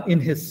in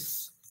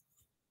his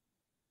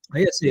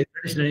essay,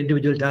 Traditional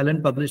Individual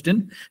Talent, published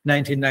in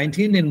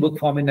 1919, in book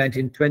form in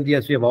 1920,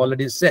 as we have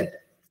already said.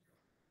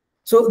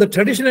 So the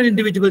traditional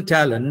individual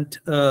talent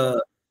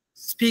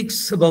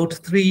speaks about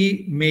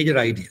three major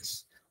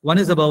ideas. One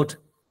is about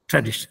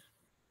tradition.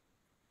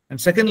 And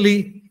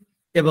secondly,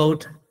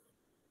 about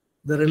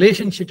the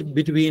relationship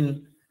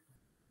between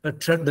the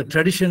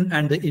tradition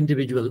and the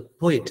individual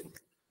poet.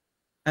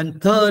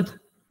 And third,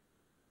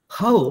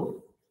 how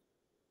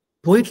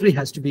poetry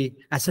has to be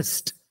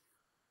assessed.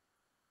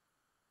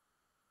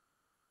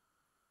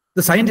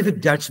 The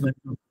scientific judgment,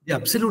 the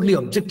absolutely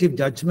objective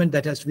judgment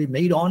that has to be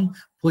made on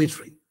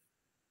poetry.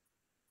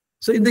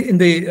 So in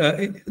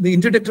the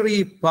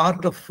introductory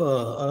part of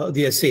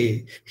the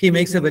essay, he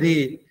makes a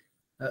very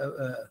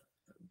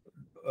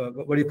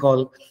what do you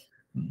call,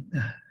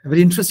 a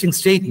very interesting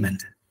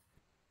statement.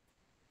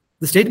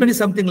 The statement is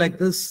something like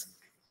this: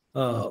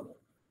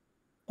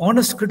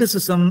 honest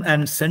criticism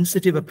and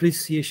sensitive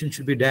appreciation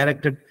should be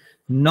directed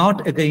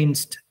not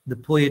against the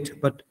poet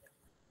but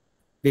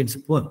against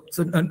the poem.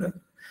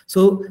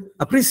 So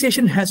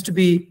appreciation has to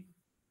be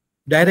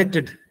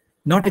directed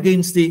not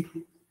against the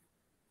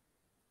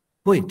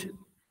poet,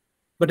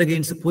 but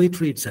against the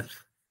poetry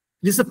itself.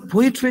 It is the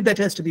poetry that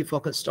has to be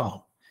focused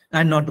on,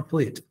 and not the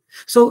poet.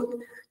 So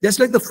just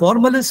like the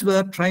formalists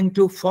were trying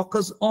to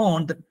focus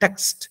on the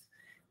text,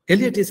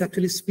 Eliot is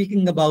actually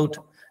speaking about,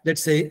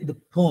 let's say, the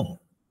poem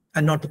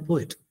and not the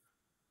poet,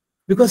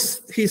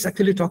 because he's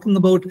actually talking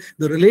about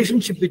the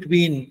relationship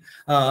between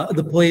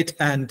the poet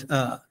and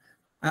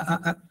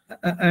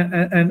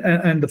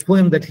the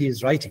poem that he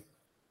is writing.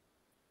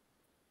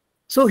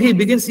 So he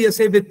begins the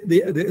essay with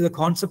the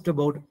concept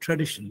about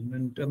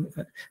tradition,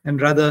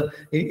 and rather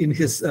in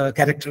his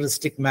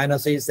characteristic manner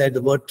says that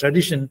the word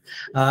tradition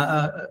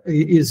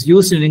is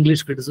used in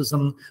English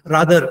criticism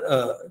rather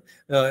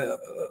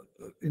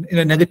in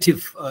a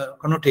negative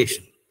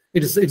connotation.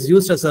 It's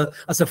used as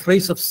a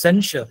phrase of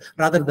censure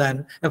rather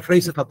than a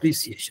phrase of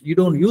appreciation. You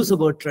don't use the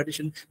word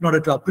tradition in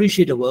order to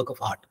appreciate a work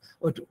of art.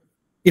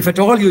 If at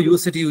all you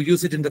use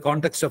it in the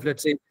context of,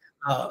 let's say,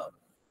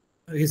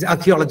 his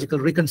archaeological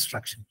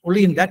reconstruction.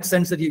 Only in that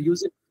sense that you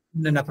use it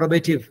in an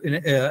approbative,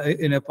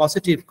 in a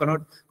positive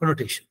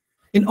connotation.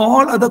 In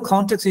all other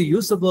contexts, you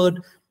use the word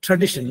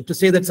tradition to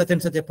say that such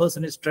and such a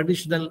person is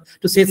traditional,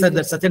 to say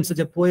that such and such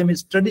a poem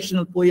is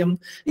traditional poem,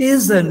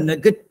 is a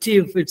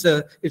negative. It's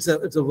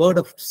a word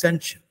of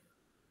censure.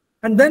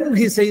 And then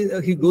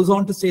he goes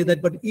on to say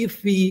that, but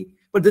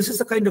this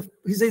is a kind of,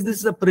 he says this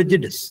is a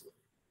prejudice.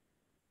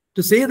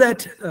 To say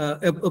that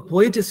a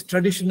poet is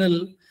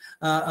traditional,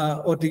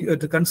 or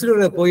to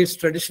consider a poet's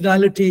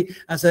traditionality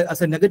as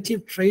a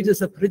negative trait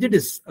is a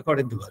prejudice,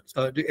 according to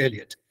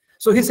Eliot.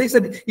 So he says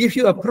that if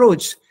you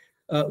approach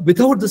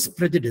without this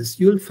prejudice,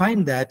 you will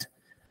find that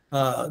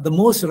the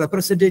most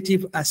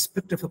representative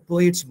aspect of a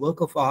poet's work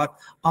of art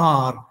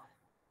are,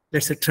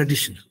 let's say,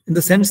 traditional, in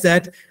the sense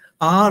that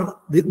are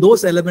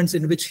those elements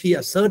in which he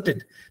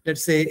asserted,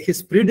 let's say,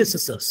 his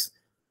predecessors,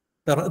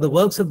 the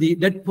works of the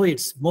dead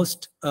poets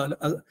most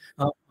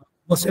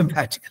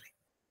emphatically.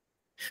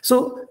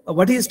 So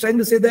what he is trying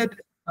to say that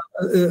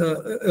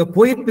a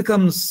poet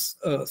becomes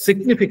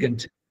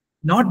significant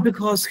not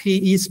because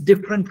he is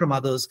different from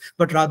others,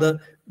 but rather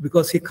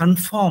because he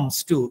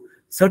conforms to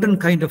certain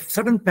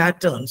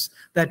patterns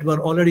that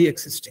were already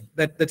existing,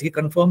 that he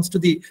conforms to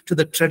the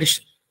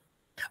tradition.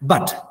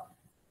 But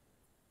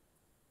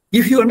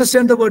if you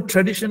understand the word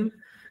tradition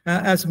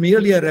as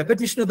merely a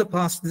repetition of the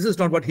past, this is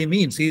not what he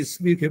means. He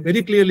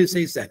very clearly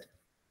says that.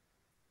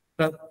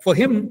 For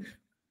him,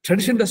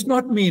 tradition does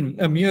not mean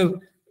a mere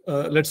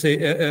let's say,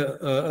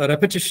 a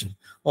repetition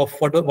of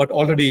what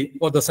already,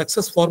 or the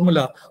success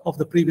formula of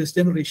the previous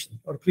generation,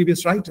 or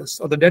previous writers,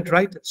 or the dead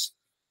writers.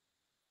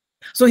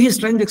 So he's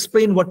trying to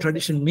explain what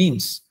tradition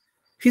means.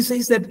 He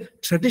says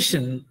that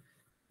tradition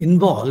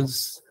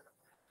involves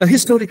a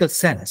historical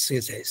sense,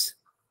 he says.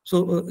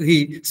 So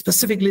he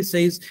specifically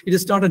says it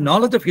is not a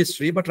knowledge of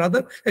history, but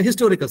rather a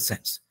historical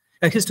sense.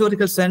 A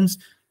historical sense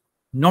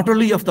not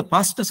only of the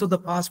pastness of the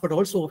past, but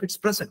also of its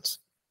presence.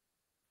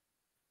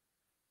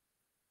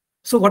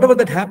 So whatever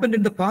that happened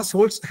in the past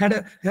had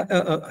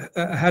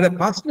a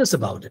pastness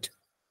about it.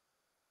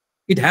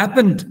 It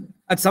happened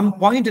at some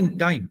point in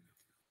time.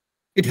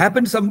 It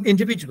happened to some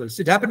individuals.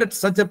 It happened at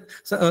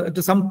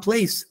to some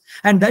place,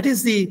 and that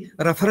is the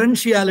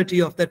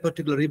referentiality of that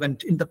particular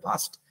event in the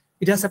past.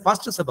 It has a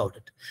pastness about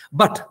it.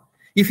 But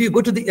If you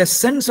go to the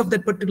essence of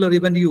that particular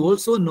event, you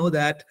also know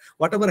that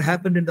whatever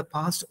happened in the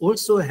past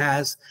also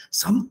has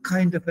some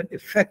kind of an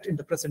effect in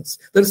the present.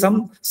 There is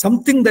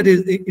something that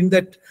is in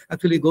that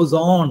actually goes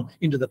on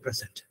into the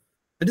present.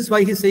 That is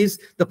why he says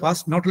the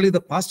past, not only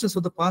the past is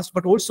of the past,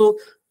 but also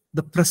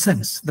the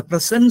presence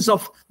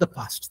of the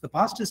past. The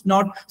past is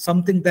not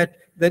something that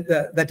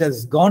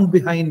has gone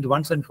behind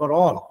once and for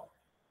all.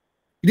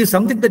 It is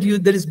something that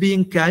is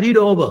being carried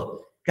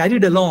along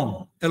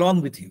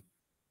with you.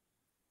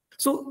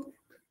 So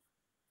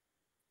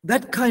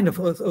that kind of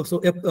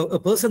a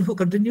person who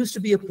continues to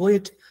be a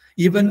poet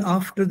even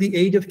after the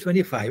age of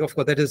 25. Of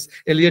course, that is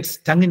Eliot's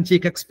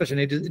tongue-in-cheek expression.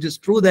 It is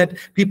true that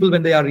people,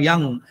 when they are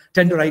young,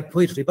 tend to write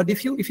poetry. But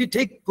if you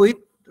take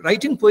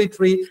writing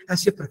poetry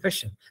as your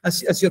profession,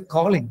 as your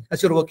calling,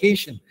 as your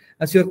vocation,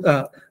 as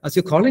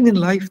your calling in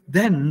life,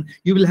 then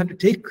you will have to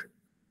take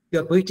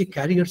your poetic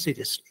career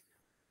seriously.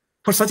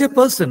 For such a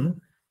person,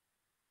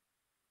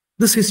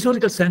 this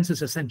historical sense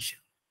is essential.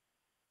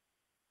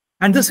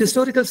 And this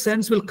historical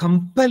sense will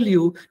compel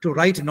you to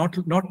write not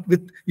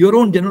with your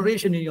own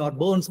generation in your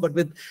bones, but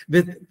with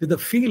the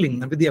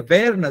feeling and with the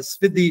awareness,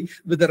 with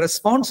the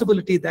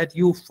responsibility that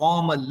you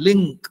form a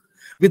link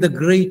with the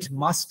great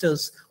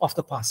masters of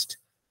the past.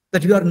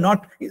 That you are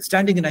not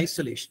standing in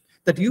isolation.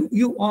 That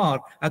you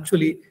are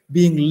actually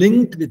being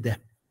linked with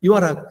them. You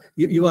are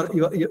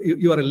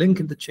a link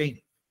in the chain.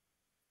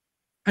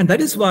 And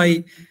that is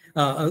why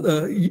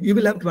you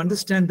will have to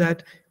understand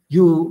that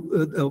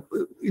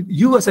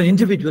you as an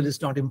individual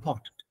is not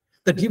important.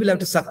 That you will have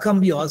to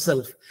succumb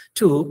yourself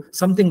to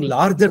something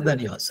larger than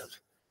yourself.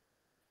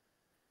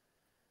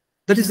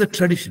 That is the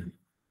tradition,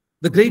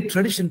 the great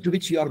tradition to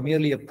which you are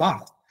merely a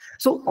part.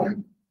 So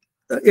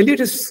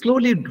Eliot is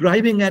slowly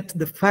driving at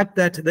the fact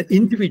that the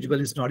individual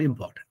is not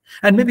important.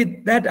 And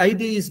maybe that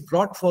idea is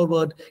brought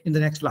forward in the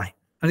next line,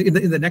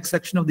 in the next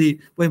section of the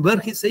poem, where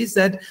he says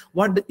that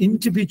what the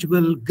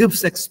individual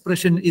gives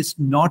expression is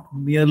not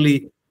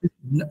merely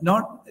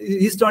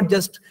he's not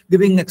just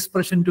giving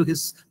expression to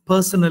his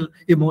personal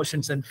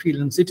emotions and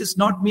feelings. It is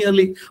not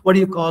merely what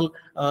you call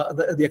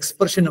the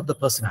expression of the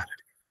personality.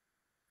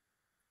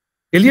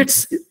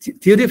 Eliot's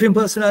theory of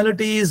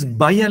impersonality is,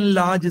 by and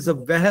large, is a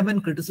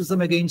vehement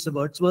criticism against the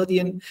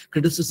Wordsworthian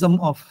criticism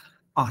of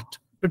art,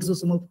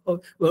 criticism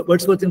of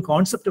Wordsworthian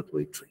concept of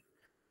poetry.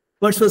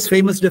 Wordsworth's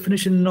famous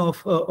definition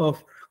of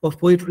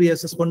poetry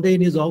as a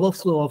spontaneous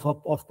overflow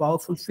of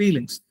powerful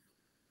feelings.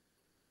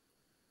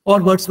 Or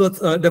Wordsworth's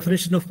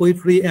definition of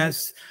poetry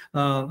as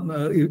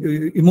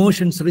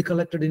emotions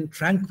recollected in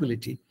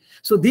tranquility.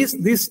 So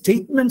these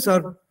statements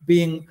are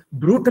being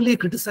brutally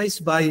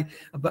criticized by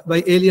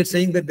Eliot,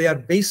 saying that they are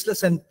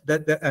baseless and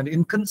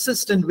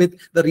inconsistent with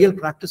the real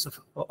practice of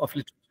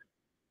literature.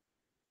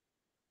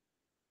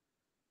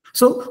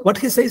 So what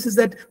he says is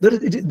that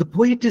the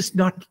poet is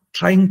not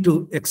trying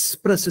to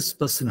express his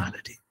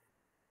personality.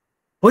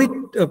 He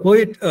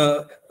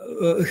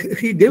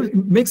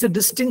makes a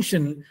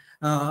distinction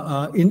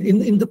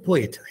in the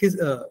poet. He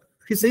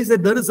says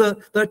that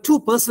there are two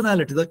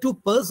personalities, there are two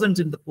persons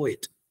in the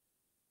poet.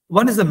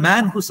 One is the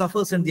man who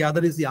suffers and the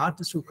other is the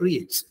artist who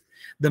creates.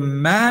 The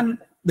man,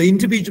 the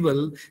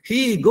individual,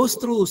 he goes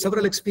through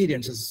several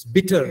experiences: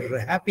 bitter,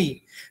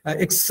 happy,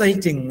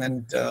 exciting,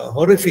 and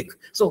horrific.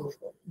 So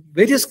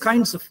various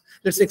kinds of,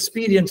 let's say,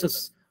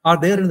 experiences are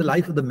there in the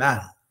life of the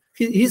man.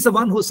 He's the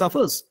one who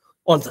suffers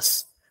all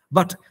this.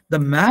 But the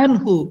man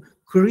who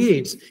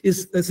creates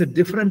is a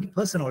different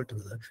person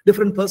altogether,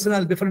 different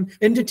personality, different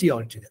entity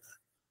altogether.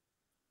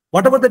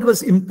 Whatever that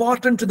was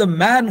important to the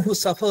man who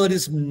suffered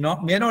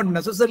may not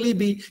necessarily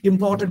be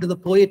important to the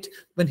poet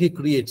when he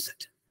creates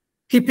it.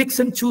 He picks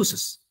and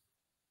chooses.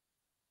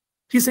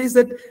 He says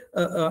that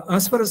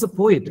as far as the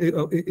poet,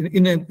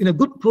 in a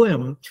good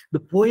poem, the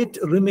poet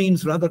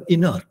remains rather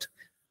inert.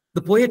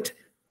 The poet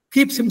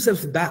keeps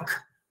himself back.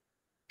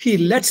 He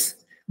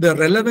lets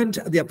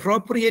the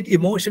appropriate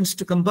emotions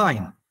to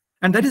combine.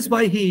 And that is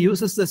why he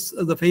uses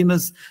the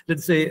famous,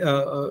 let's say,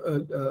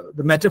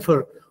 the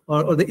metaphor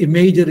or the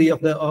imagery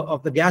of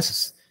the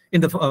gases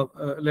in the,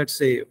 let's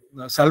say,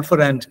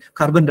 sulfur and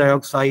carbon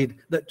dioxide,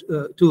 that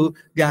two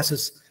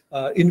gases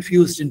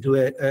infused into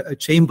a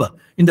chamber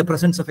in the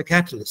presence of a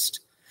catalyst.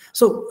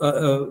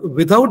 So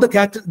without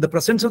the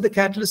presence of the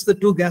catalyst, the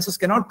two gases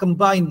cannot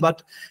combine.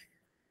 But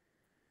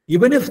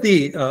even if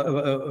the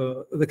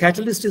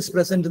catalyst is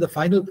present, the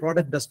final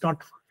product does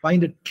not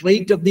find a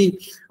trait of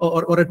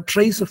or a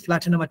trace of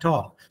platinum at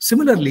all.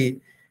 Similarly,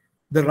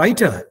 the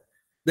writer,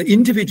 the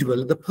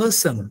individual, the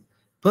person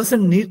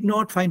need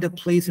not find a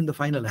place in the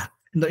final act,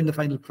 in the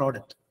final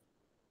product.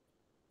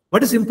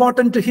 What is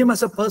important to him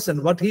as a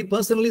person, what he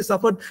personally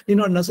suffered, need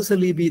not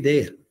necessarily be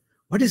there.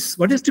 What is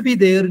to be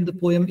there in the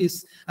poem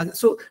is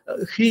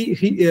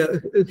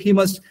he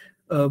must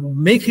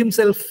make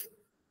himself.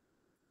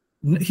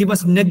 He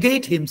must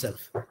negate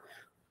himself.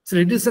 So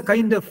it is a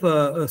kind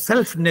of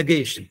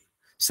self-negation,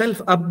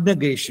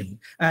 self-abnegation,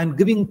 and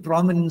giving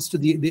prominence to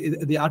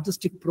the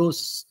artistic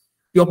process.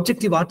 the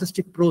objective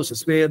artistic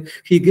process, where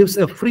he gives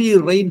a free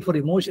rein for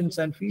emotions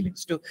and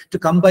feelings to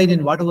combine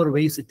in whatever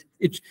ways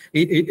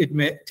it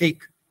may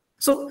take.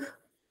 So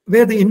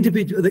where the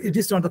individual, it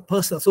is not a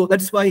person. So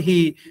that's why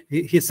he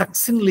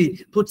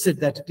succinctly puts it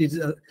that it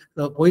is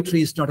the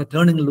poetry is not a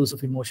turning loose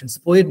of emotions. The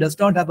poet does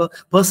not have a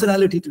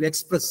personality to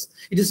express.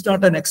 It is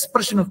not an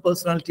expression of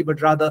personality, but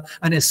rather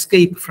an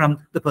escape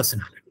from the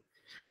personality.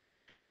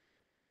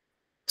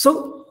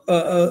 So,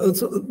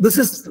 so this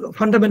is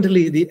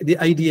fundamentally the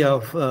idea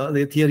of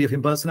the theory of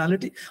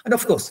impersonality. And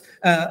of course,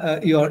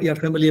 you're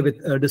familiar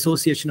with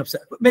dissociation of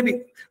self.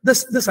 Maybe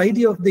this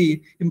idea of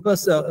the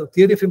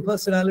theory of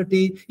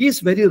impersonality is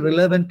very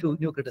relevant to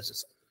new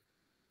criticism,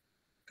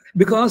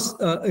 because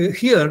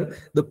here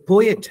the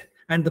poet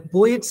and the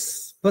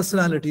poet's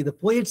personality, the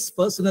poet's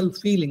personal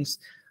feelings,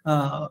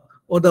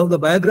 or the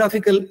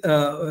biographical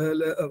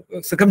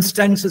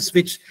circumstances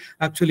which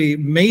actually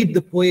made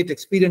the poet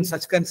experience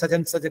such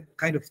a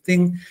kind of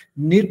thing,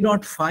 need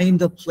not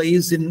find a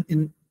place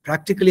in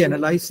practically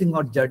analyzing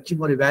or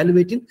judging or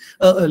evaluating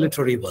a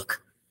literary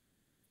work.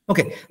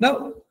 Okay,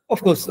 now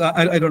of course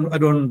I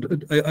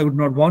would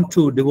not want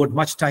to devote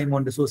much time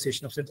on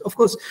dissociation of sense. Of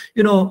course,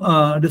 you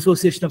know,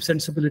 dissociation of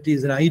sensibility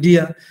is an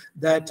idea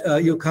that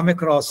you come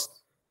across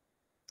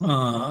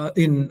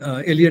in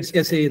Eliot's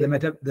essay,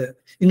 the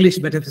English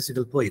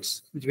Metaphysical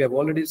Poets, which we have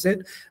already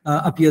said,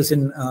 appears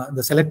in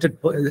the selected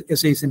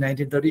essays in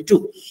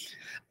 1932.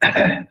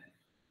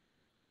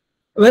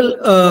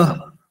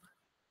 Well,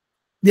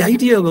 the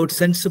idea about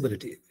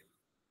sensibility,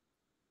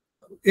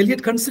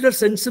 Eliot considers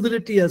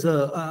sensibility as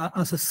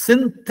a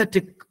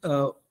synthetic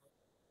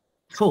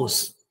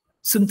force,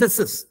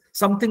 synthesis,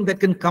 something that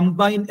can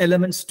combine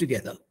elements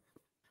together.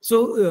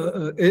 So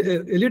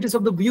Eliot is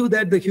of the view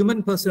that the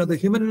human person, or the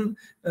human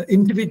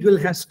individual,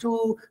 has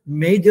two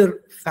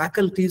major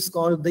faculties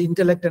called the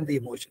intellect and the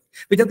emotion,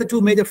 which are the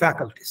two major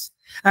faculties.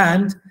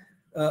 And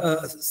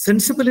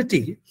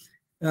sensibility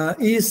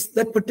is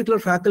that particular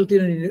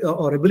faculty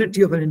or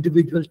ability of an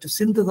individual to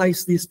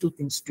synthesize these two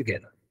things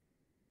together.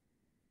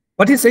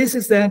 What he says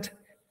is that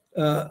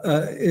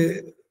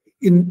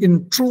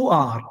in true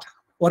art,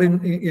 or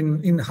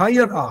in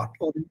higher art,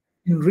 or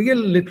in real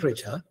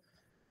literature,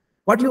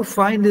 what you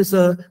find is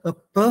a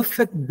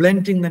perfect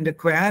blending and a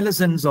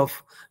coalescence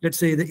of, let's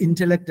say, the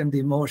intellect and the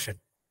emotion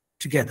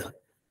together.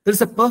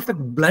 There's a perfect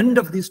blend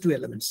of these two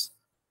elements.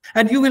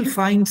 And you will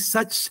find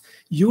such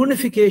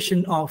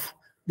unification of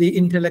the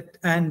intellect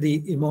and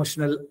the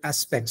emotional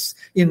aspects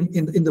in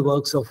the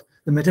works of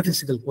the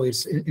metaphysical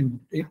poets, in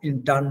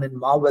Donne and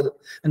Marvell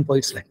and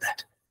poets like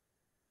that.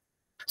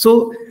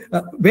 So,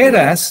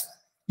 whereas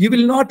you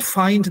will not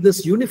find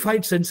this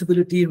unified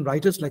sensibility in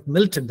writers like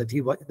Milton that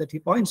he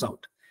points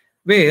out,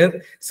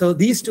 where so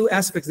these two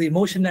aspects, the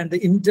emotion and the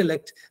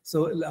intellect,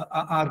 so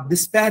are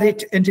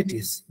disparate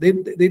entities. They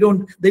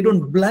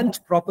don't blend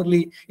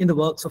properly in the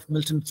works of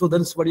Milton. So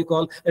that is what you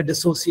call a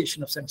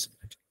dissociation of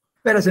sensibility.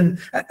 Whereas and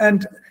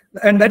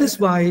that is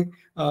why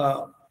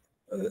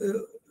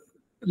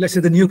let's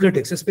say the new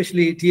critics,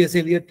 especially T.S.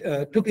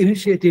 Eliot, took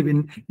initiative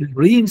in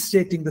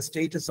reinstating the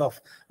status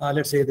of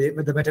let's say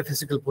the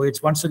metaphysical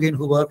poets, once again,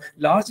 who were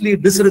largely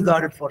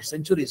disregarded for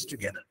centuries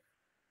together.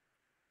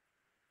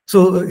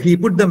 So he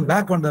put them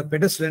back on the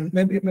pedestal. And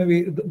maybe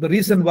the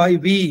reason why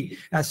we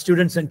as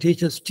students and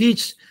teachers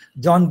teach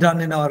John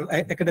Donne in our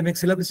academic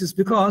syllabus is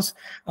because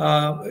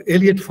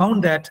Eliot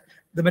found that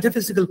the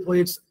metaphysical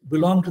poets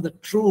belong to the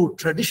true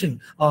tradition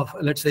of,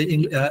 let's say,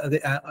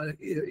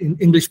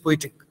 English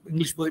poetry.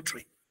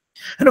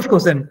 And of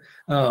course, then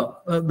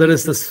there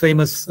is this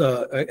famous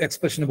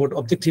expression about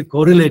objective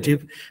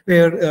correlative,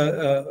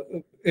 where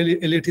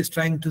Eliot is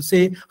trying to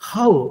say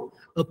how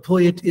a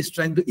poet is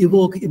trying to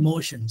evoke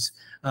emotions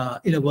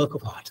in a work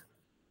of art.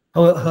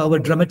 How a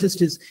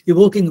dramatist is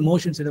evoking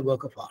emotions in a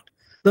work of art.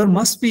 There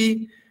must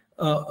be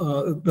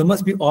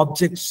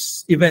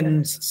objects,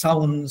 events,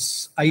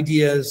 sounds,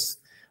 ideas,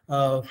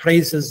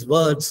 phrases,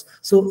 words.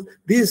 So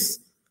these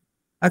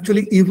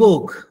actually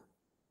evoke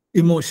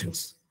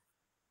emotions.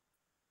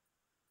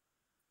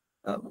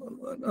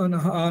 On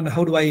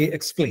how do I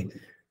explain?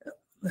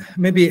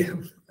 Maybe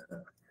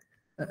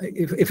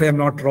if I am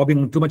not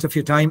robbing too much of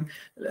your time,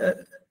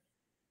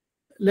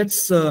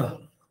 let's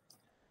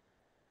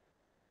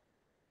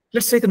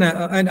take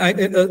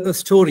a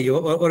story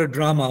or a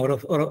drama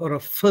or a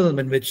film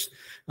in which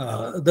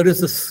there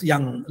is this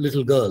young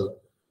little girl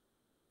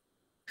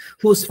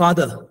whose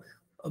father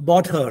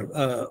bought her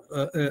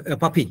a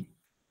puppy,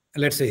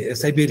 let's say a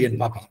Siberian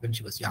puppy, when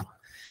she was young,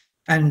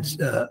 and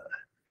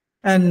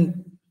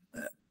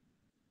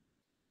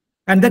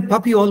that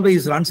puppy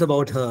always runs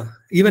about her.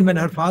 Even when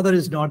her father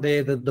is not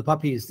there, the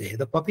puppy is there.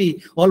 The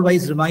puppy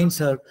always reminds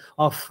her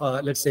of,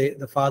 let's say,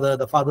 the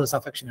father's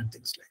affection and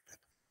things like that.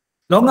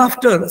 Long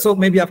after, so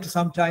maybe after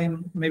some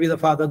time, maybe the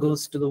father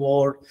goes to the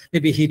war,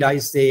 maybe he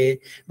dies there.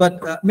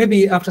 But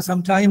maybe after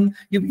some time,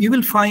 you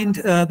will find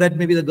that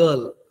maybe the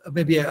girl,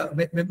 maybe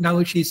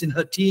now she's in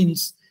her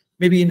teens,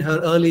 maybe in her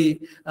early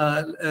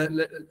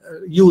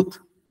youth,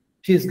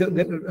 She's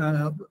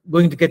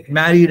going to get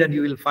married, and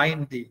you will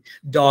find the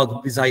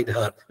dog beside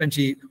her when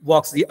she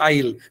walks the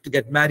aisle to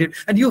get married.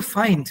 And you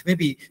find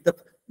maybe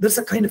there's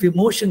a kind of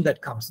emotion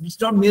that comes. It's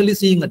not merely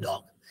seeing a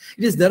dog.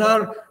 It is there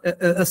are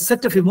a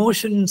set of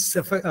emotions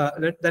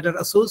that are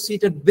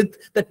associated with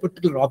that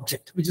particular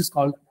object, which is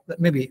called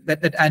maybe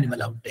that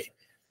animal out there.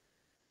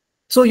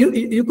 So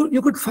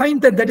you could find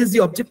that is the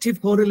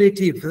objective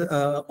correlative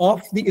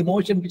of the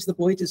emotion which the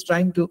poet is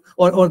trying to,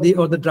 or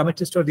the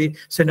dramatist or the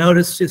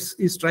scenarist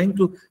is trying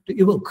to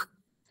evoke,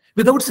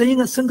 without saying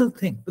a single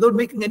thing, without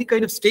making any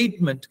kind of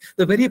statement.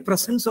 The very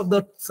presence of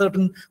that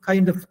certain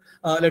kind of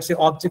let's say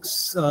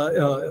objects,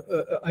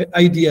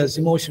 ideas,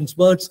 emotions,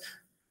 words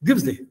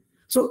gives the.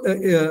 So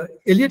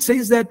Eliot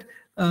says that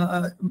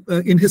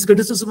in his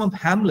criticism of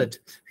Hamlet,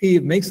 he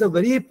makes a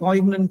very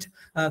poignant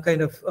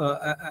kind of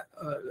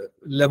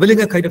leveling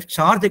a kind of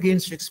charge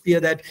against Shakespeare,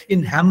 that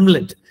in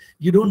Hamlet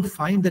you don't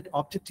find that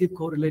objective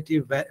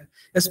correlative,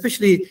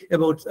 especially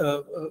about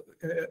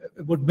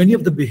many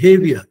of the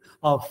behavior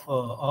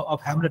of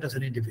Hamlet as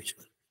an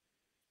individual.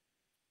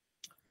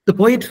 The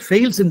poet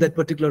fails in that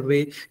particular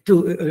way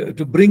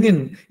to bring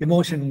in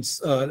emotions,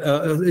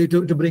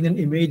 to bring in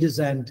images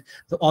and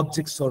the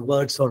objects or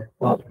words or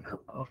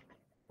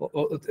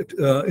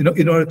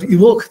in order to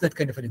evoke that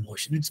kind of an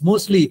emotion. It's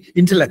mostly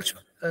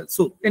intellectual.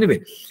 So anyway,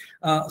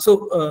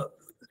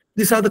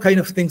 these are the kind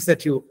of things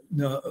that you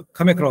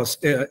come across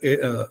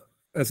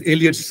as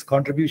Eliot's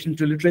contribution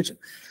to literature.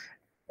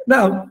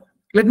 Now,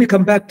 let me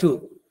come back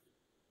to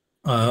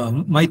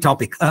my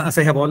topic. As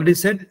I have already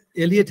said,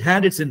 Eliot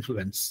had his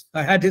influence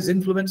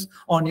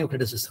on new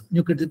criticism,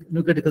 new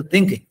critical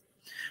thinking.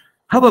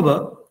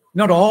 However,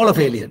 not all of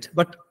Eliot,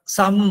 but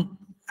some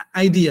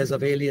ideas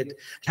of Eliot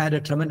had a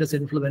tremendous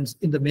influence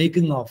in the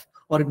making of,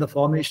 or in the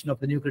formation of,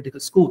 the new critical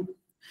school.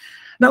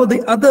 Now,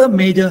 the other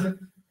major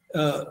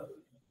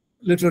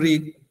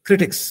literary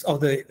critics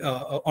of the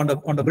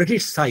on the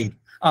British side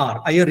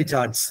are I.R.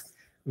 Richards,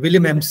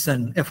 William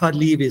Empson, F.R.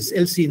 Lewis,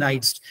 L.C.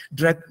 Knight,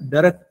 Derek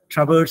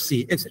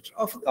Traversy, etc.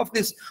 Of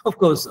this, of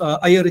course,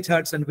 I.R.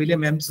 Richards and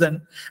William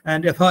Empson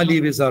and F.R.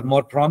 Lewis are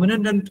more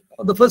prominent, and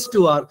the first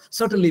two are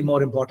certainly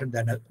more important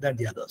than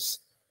the others.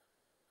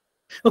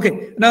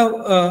 Okay,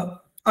 now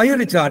I.R.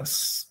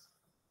 Richards,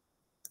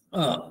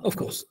 of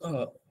course,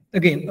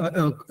 again,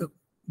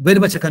 very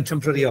much a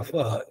contemporary of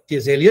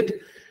T.S.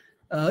 Eliot.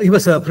 He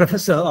was a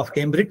professor of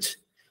Cambridge,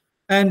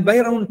 and by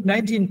around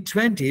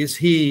 1920s,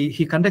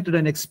 he conducted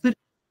an experiment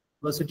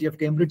at the University of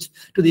Cambridge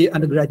to the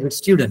undergraduate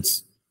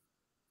students.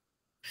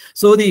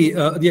 So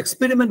the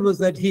experiment was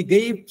that he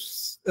gave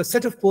a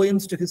set of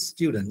poems to his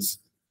students.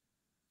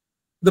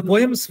 The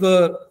poems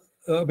were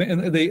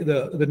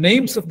the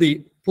names of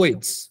the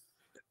poets.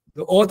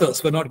 The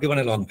authors were not given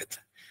along with.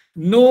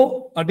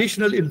 No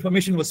additional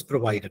information was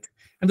provided.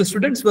 And the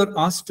students were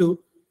asked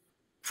to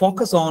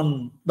focus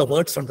on the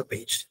words on the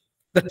page,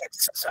 the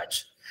text as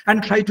such,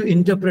 and try to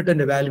interpret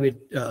and evaluate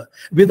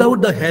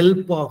without the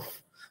help of,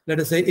 let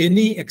us say,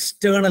 any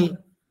external,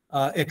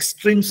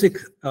 extrinsic,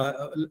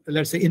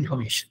 let's say,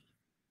 information.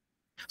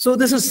 So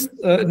this is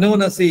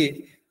known as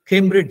the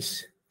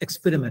Cambridge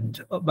experiment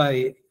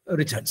by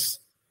Richards.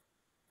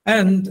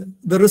 And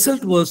the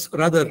result was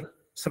rather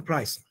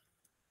surprising.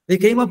 They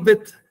came up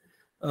with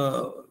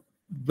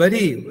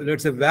very,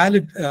 let's say,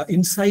 valid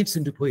insights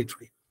into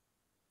poetry.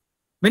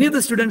 Many of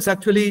the students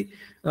actually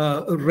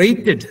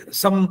rated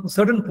some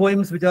certain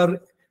poems which are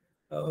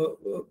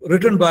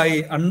written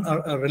by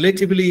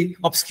relatively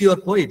obscure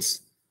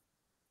poets,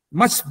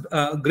 much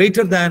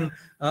greater than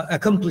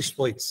accomplished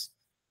poets.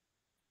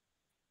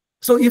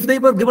 So if they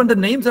were given the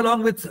names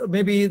along with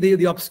maybe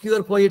the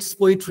obscure poets'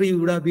 poetry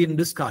would have been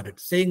discarded,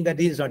 saying that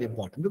is not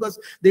important, because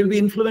they will be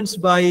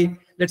influenced by,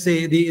 let's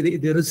say,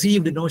 the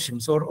received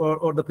notions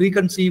or the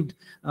preconceived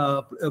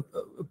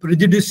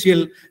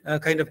prejudicial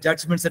kind of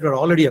judgments that are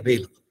already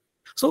available.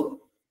 So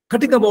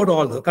cutting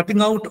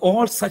out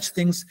all such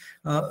things,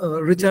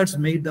 Richards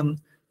made them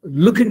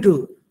look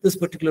into this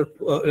particular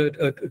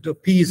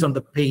piece on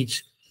the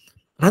page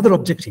rather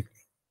objectively.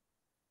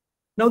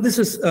 Now this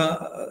is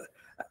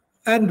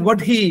and what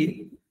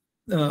he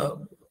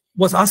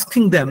was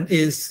asking them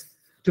is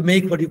to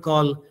make what you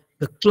call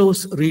the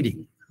close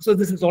reading. So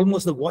this is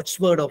almost the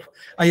watchword of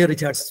I.R.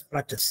 Richards'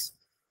 practice,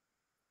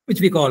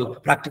 which we call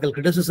practical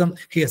criticism.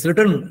 He has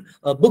written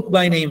a book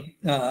by name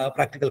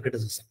Practical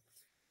Criticism,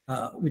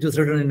 which was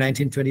written in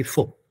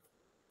 1924.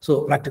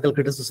 So practical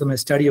criticism, a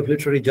study of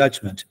literary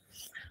judgment.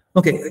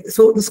 Okay,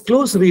 so this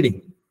close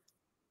reading,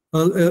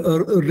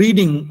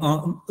 reading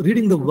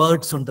the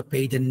words on the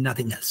page and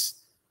nothing else.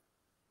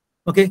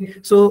 Okay,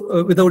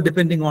 so without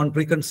depending on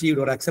preconceived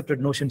or accepted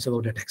notions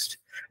about a text.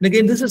 And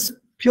again, this is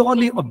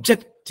purely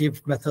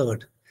objective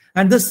method.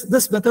 And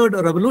this method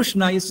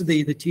revolutionized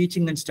the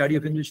teaching and study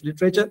of English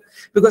literature,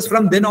 because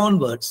from then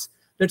onwards,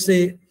 let's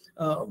say,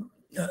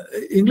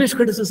 English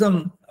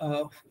criticism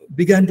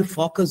began to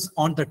focus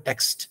on the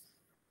text.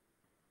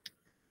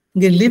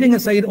 Again, leaving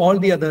aside all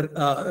the other,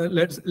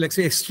 let's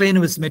say,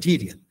 extraneous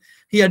material.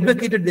 He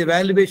advocated the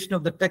evaluation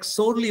of the text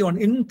solely on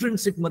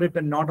intrinsic merit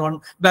and not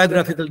on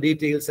biographical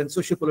details and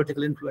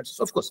socio-political influences.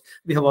 Of course,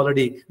 we have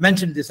already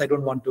mentioned this. I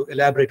don't want to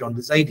elaborate on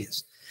these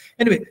ideas.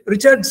 Anyway,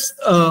 Richards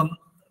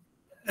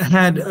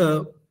had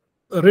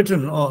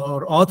written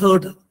or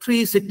authored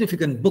 3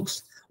 significant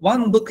books.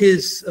 One book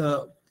is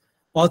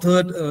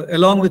authored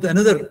along with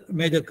another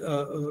major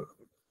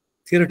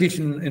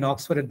theoretician in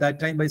Oxford at that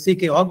time by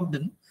C.K.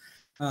 Ogden,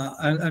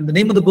 and the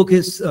name of the book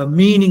is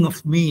Meaning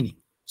of Meaning.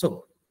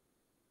 So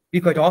we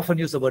quite often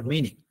use the word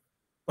meaning.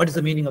 What is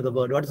the meaning of the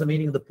word? What is the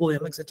meaning of the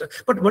poem, etc.?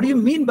 But what do you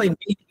mean by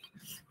meaning?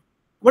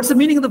 What's the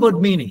meaning of the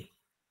word meaning?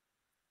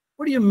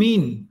 What do you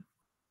mean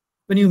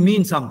when you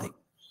mean something?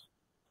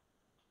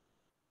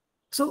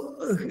 So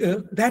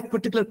that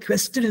particular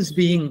question is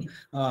being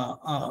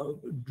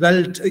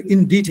dwelt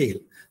in detail,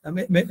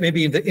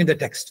 maybe in the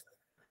text.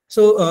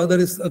 So there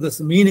is this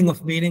meaning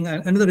of meaning,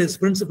 and another is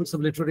principles of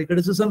literary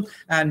criticism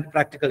and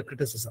practical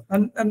criticism.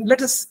 And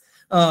let us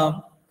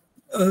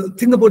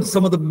think about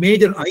some of the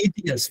major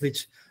ideas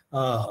which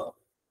I.A.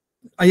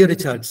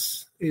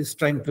 Richards is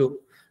trying to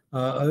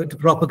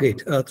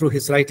propagate through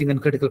his writing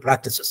and critical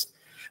practices.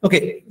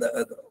 Okay,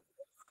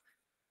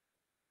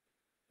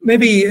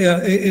 maybe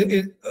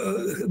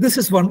this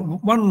is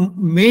one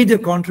major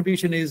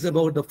contribution is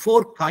about the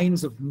 4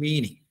 kinds of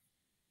meaning.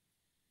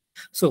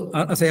 So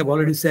as I have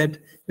already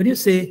said, when you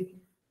say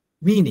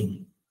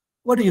meaning,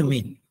 what do you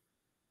mean?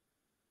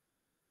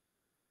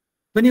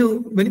 When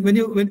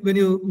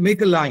you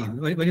make a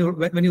line,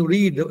 when you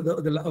read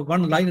the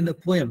one line in a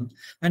poem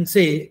and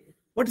say,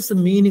 what is the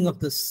meaning of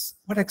this?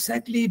 What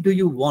exactly do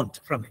you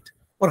want from it?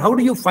 Or how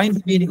do you find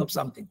the meaning of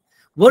something?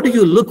 Where do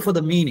you look for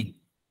the meaning?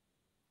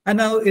 And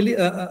now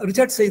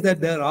Richard says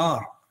that there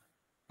are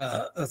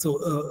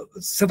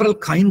several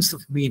kinds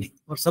of meaning,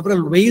 or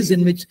several ways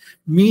in which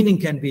meaning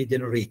can be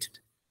generated.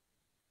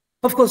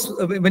 Of course,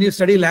 when you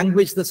study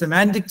language, the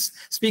semantics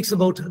speaks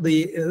about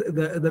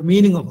the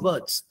meaning of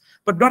words,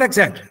 but not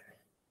exactly.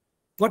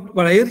 What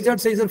A.A.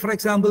 Richards says, for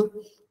example,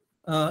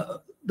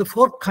 the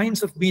 4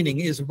 kinds of meaning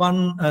is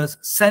one,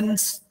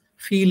 sense,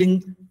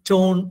 feeling,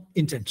 tone,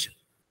 intention.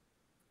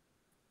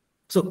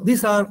 So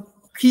these are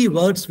key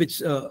words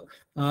which A.A.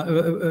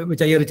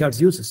 Richards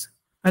uses.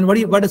 And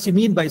what does he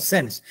mean by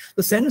sense?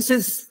 The sense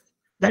is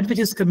that which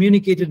is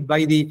communicated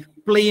by the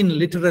plain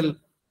literal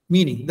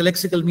meaning, the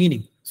lexical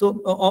meaning.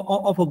 So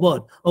of a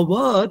word. A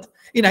word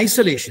in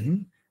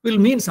isolation will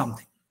mean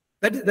something.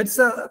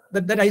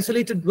 That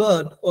isolated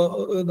word,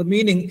 or the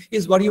meaning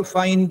is what you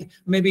find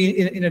maybe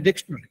in a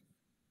dictionary.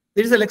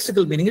 There is a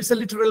lexical meaning. It's a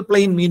literal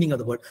plain meaning of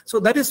the word. So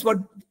that is what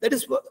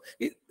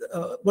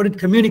it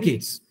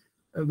communicates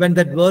when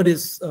that word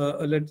is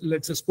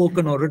let's say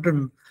spoken or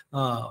written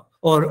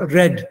or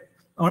read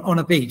on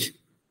a page.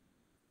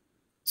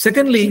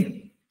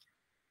 Secondly,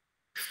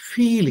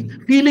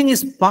 feeling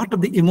is part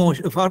of the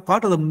emotion,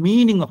 part of the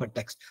meaning of a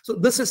text. So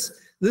this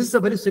is a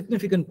very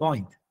significant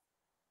point.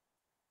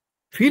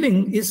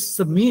 Feeling is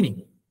the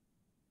meaning,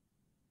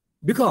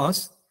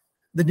 because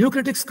the new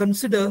critics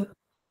consider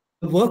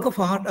the work of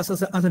art as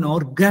an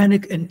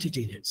organic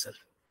entity in itself.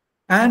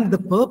 And the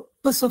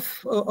purpose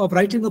of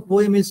writing a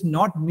poem is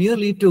not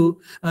merely to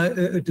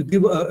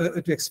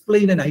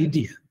explain an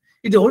idea.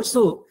 It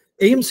also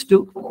aims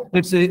to,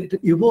 let's say, to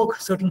evoke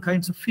certain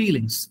kinds of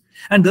feelings.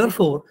 And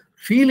therefore,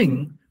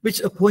 feeling which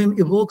a poem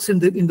evokes in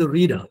the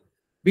reader,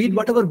 be it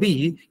whatever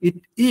be, it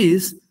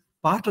is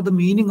part of the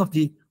meaning of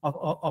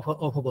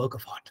a work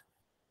of art.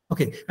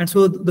 Okay, and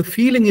so the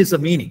feeling is the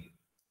meaning,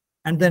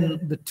 and then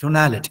the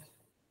tonality.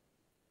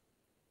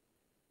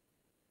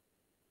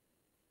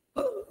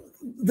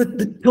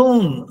 The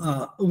tone,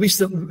 which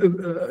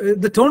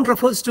the tone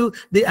refers to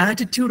the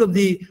attitude of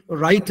the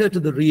writer to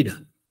the reader.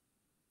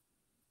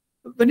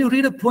 When you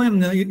read a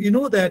poem, you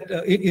know that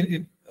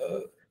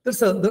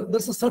there's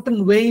a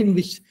certain way in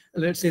which,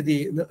 let's say,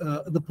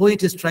 the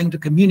poet is trying to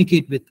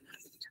communicate with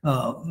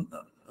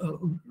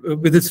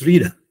its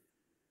reader.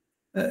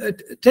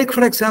 Take,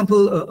 for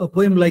example, a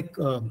poem like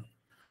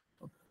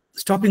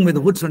Stopping by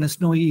the Woods on a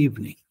Snowy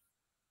Evening.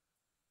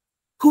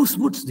 Whose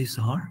woods these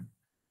are?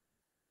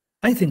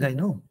 I think I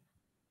know.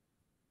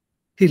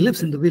 He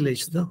lives in the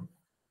village, though.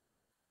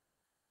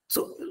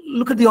 So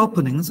look at the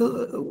opening.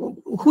 So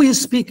who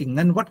is speaking,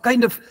 and what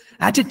kind of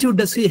attitude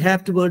does he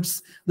have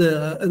towards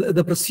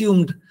the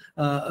presumed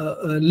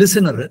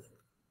listener?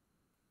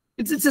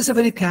 It's just a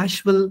very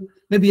casual,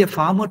 maybe a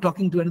farmer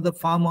talking to another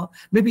farmer,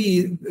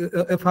 maybe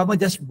a farmer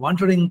just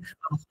wondering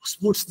whose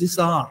woods these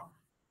are,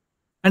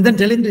 and then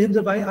telling to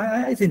himself,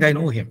 I think I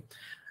know him.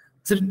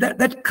 So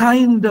that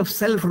kind of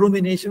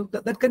self-rumination,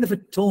 that kind of a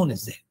tone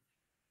is there.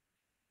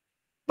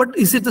 But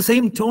is it the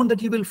same tone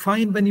that you will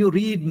find when you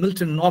read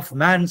Milton of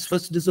man's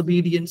first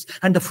disobedience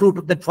and the fruit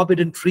of that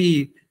forbidden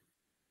tree?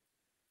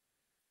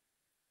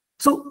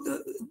 So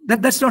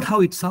that's not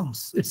how it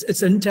sounds.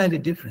 It's entirely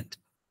different.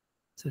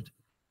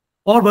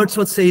 Or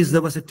Wordsworth says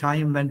there was a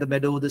time when the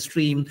meadow, the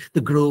stream,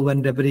 the grove,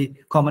 and every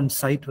common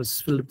sight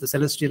was filled with the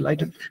celestial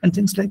light, and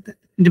things like that,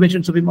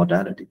 intimations of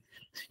immortality.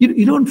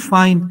 You don't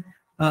find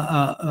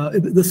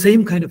the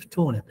same kind of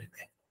tone everywhere.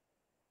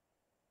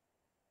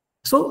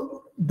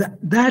 So the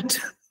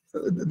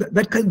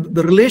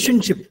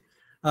relationship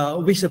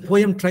which the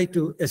poem tried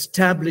to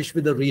establish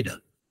with the reader,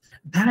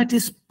 that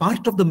is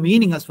part of the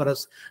meaning as far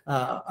as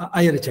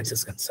I.R. Richards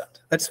is concerned.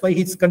 That's why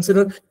he's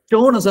considered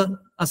tone as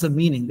a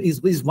meaning,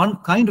 is one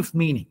kind of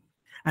meaning.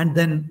 And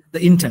then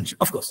the intention.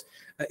 Of course,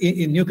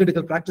 in new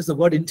critical practice, the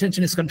word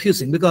intention is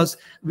confusing because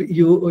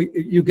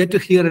you get to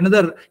hear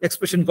another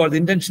expression called the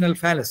intentional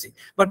fallacy.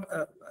 But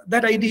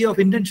that idea of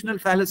intentional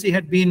fallacy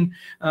had been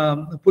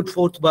put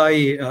forth by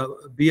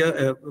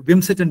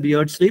Wimsatt and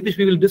Beardsley, which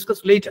we will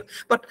discuss later.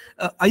 But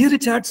I.R.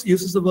 Richards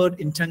uses the word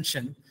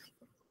intention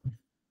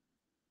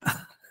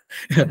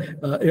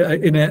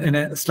in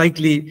a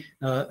slightly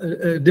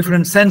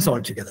different sense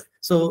altogether.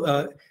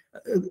 So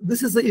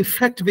this is the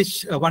effect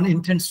which one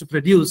intends to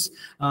produce,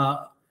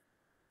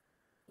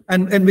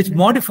 and which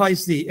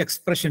modifies the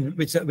expression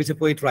which a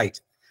poet writes.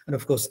 And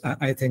of course,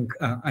 I think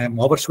I am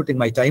overshooting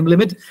my time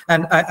limit,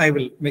 and I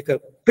will make a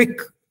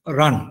quick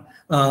run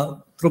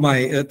through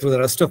the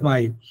rest of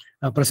my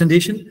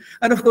presentation.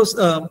 And of course,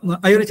 I.R.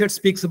 Richards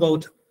speaks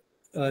about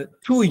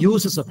two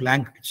uses of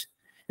language.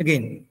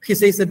 Again, he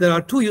says that there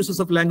are two uses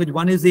of language.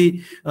 One is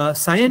the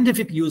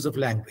scientific use of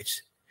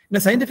language. In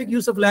the scientific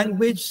use of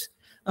language,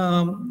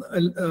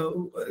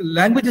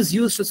 language is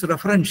used as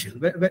referential.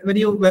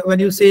 When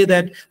you say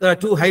that there are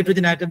two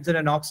hydrogen atoms and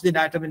an oxygen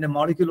atom in a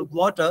molecule of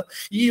water,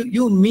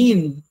 you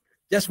mean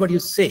just what you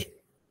say,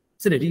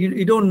 isn't it?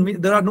 You don't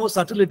mean, there are no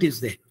subtleties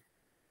there.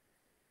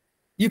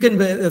 You can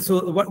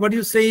so what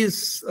you say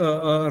is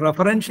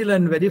referential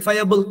and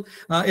verifiable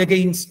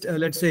against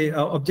let's say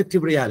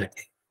objective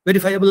reality,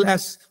 verifiable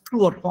as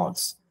true or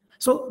false.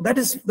 So that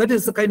is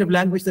the kind of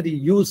language that he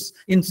uses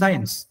in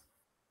science,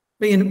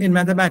 in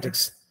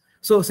mathematics.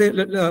 So say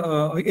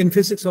in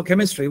physics or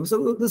chemistry,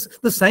 so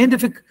the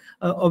scientific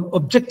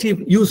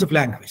objective use of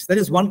language, that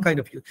is one kind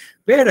of use.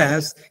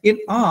 Whereas in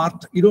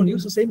art, you don't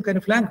use the same kind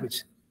of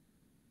language.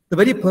 The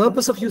very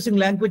purpose of using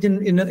language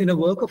in a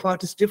work of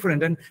art is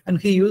different, and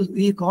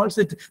he calls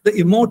it the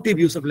emotive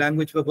use of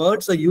language, where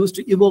words are used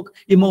to evoke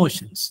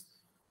emotions.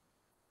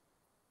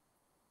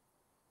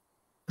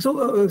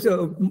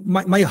 So,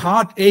 my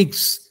heart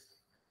aches.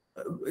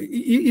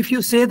 If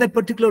you say that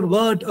particular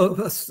word of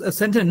a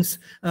sentence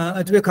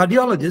to a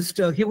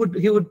cardiologist, he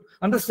would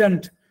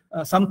understand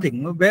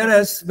something.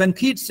 Whereas when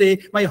kids say,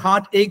 "My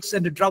heart aches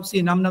and a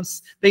drowsy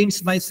numbness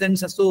pains my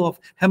sense as though of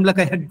hemlock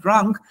I had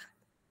drunk,"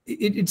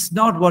 it's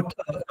not what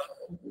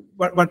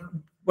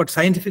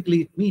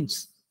scientifically it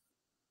means.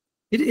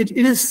 It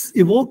is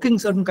evoking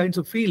certain kinds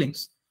of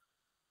feelings.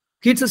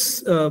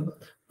 Keats's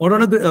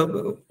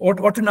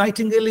Otto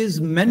Nightingale is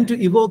meant to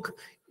evoke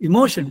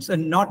emotions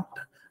and not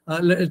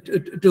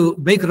to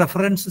make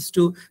references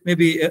to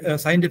maybe a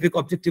scientific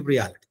objective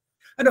reality.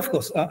 And of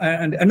course,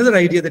 and another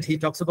idea that he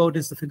talks about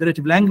is the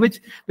figurative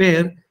language,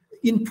 where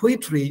in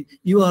poetry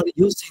you are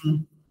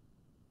using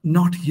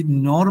not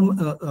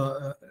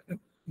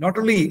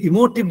only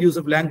emotive use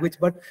of language,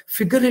 but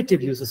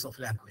figurative uses of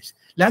language.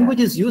 Language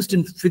is used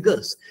in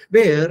figures,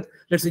 where,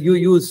 let's say, you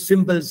use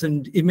symbols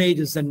and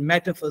images and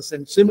metaphors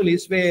and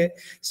similes, where,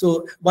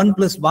 so 1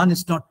 + 1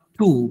 is not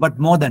 2, but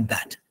more than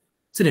that.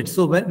 Isn't it?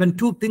 So when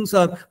two things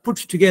are put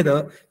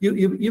together,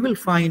 you will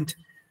find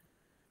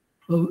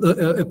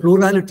a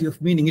plurality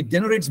of meaning. It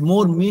generates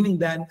more meaning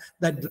than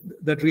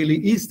that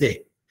really is there.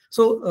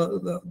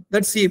 So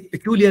that's the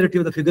peculiarity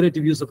of the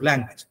figurative use of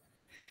language.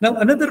 Now,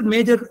 another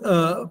major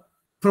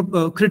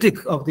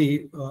critic of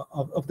the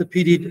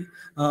period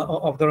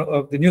of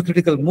the new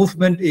critical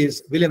movement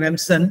is William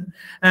Emerson,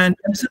 and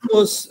Emerson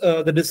was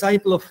the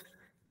disciple of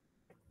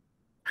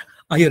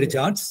I.R.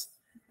 Richards,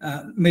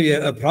 maybe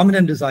a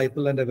prominent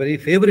disciple and a very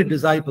favorite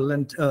disciple,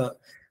 and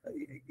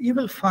you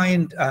will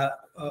find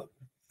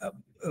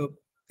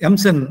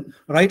Emerson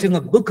writing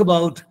a book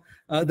about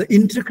the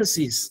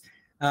intricacies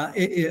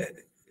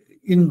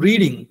in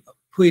reading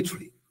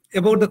poetry,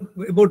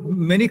 about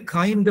many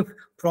kind of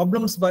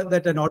problems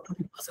that an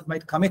ordinary person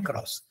might come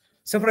across.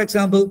 So, for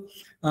example,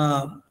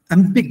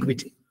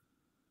 ambiguity.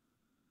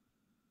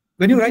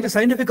 When you write a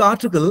scientific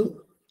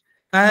article,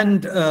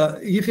 and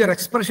if your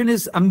expression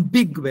is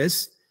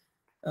ambiguous,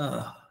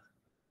 that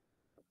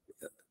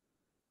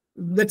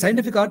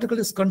scientific article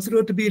is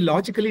considered to be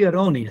logically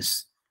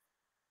erroneous,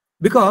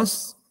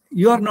 because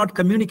you are not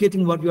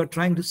communicating what you are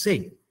trying to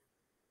say.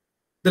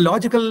 The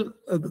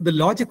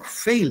logic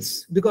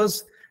fails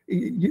because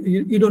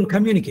you don't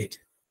communicate.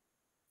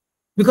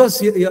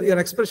 Because your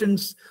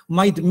expressions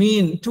might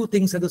mean two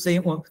things at the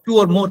same, or two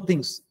or more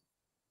things.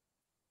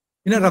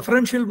 In a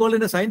referential world,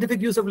 in a scientific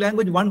use of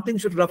language, one thing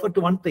should refer to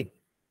one thing.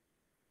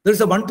 There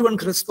is a one-to-one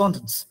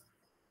correspondence.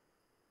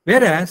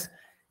 Whereas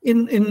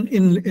in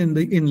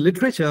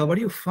literature, what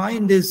you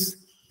find is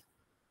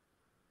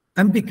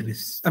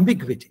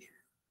ambiguity,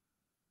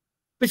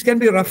 which can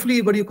be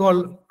roughly what you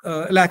call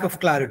lack of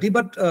clarity.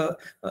 But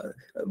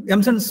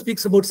Emerson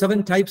speaks about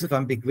 7 types of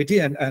ambiguity,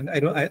 and I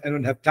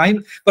don't have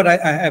time, but I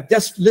have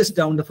just listed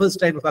down the first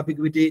type of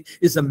ambiguity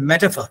is a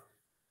metaphor.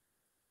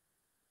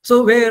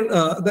 So where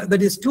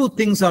that is, two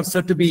things are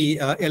said to be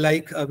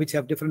alike, which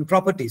have different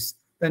properties.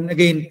 Then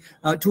again,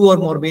 two or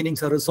more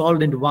meanings are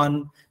resolved into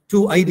one.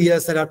 Two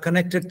ideas that are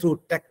connected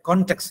through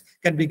context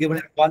can be given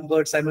in one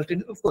word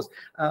simultaneously. Of course,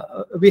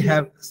 we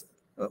have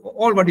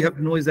all what you have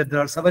to know is that there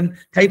are 7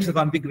 types of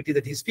ambiguity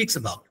that he speaks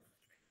about.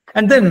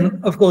 And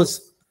then, of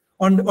course,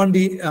 on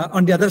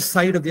the other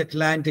side of the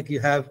Atlantic, you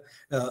have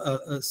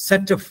a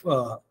set of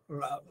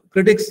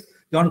critics.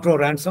 John Crowe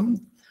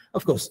Ransom,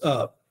 of course,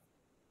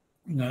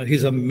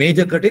 he's a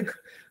major critic.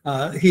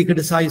 He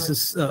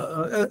criticizes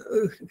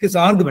his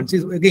arguments.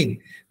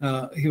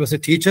 He was a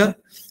teacher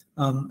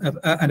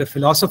and a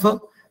philosopher.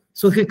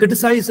 So he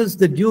criticizes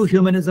the new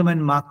humanism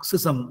and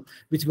Marxism,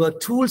 which were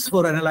tools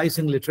for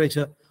analyzing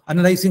literature,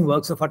 analyzing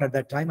works of art at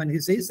that time. And he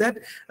says that,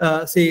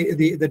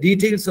 the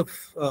details of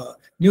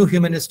new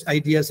humanist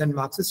ideas and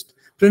Marxist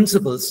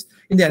principles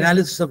in the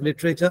analysis of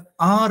literature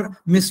are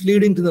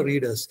misleading to the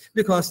readers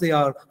because they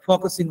are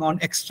focusing on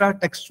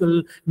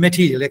extra-textual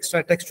material,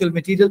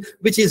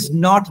 which is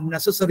not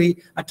necessary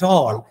at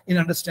all in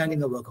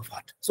understanding a work of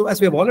art. So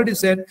as we have already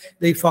said,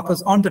 they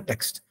focus on the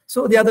text.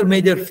 So the other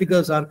major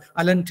figures are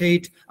Alan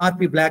Tate,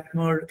 R.P.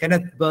 Blackmore,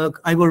 Kenneth Burke,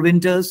 Ivor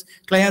Winters,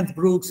 Cleanth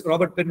Brooks,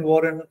 Robert Penn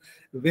Warren,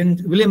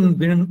 William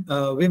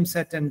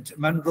Wimsett, and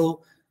Munro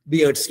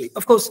Beardsley.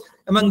 Of course,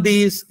 among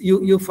these,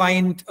 you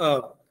find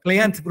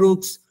Cleanth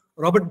Brooks,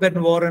 Robert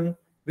Penn Warren,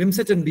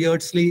 Wimsett, and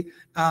Beardsley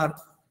are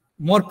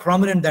more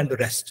prominent than the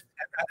rest.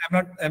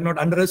 I'm not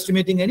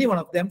underestimating any one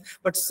of them,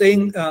 but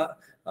saying,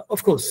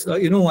 of course,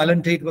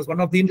 Alan Tate was one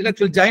of the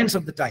intellectual giants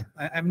of the time.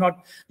 I'm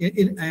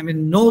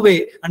in no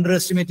way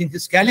underestimating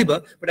his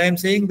caliber, but I am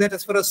saying that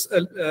as far as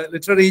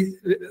literary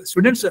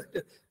students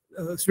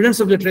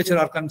of literature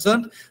are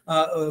concerned,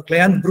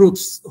 Cleanth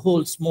Brooks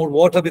holds more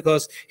water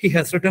because he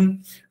has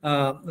written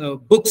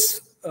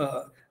books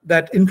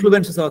that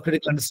influences our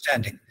critical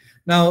understanding.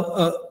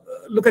 Now,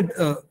 look at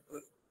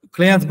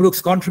Cleanth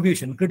Brooks'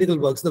 contribution, critical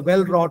works, The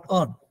Well-Wrought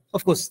Urn.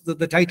 Of course,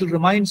 the title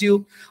reminds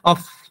you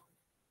of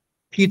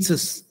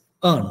Keats's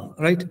Urn,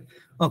 right?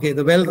 Okay,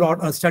 The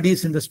Well-Wrought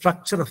Studies in the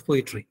Structure of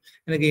Poetry.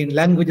 And again,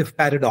 Language of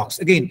Paradox.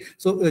 Again,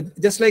 so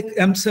just like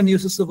Empson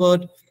uses the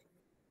word,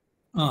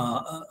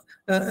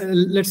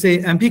 let's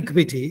say,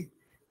 ambiguity,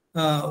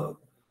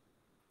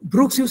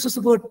 Brooks uses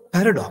the word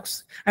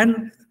paradox.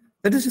 And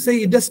that is to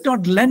say, it does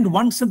not lend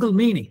one single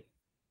meaning.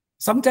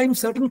 Sometimes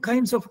certain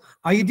kinds of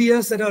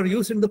ideas that are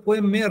used in the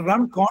poem may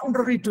run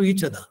contrary to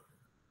each other.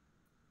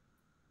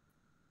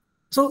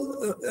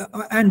 So,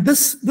 and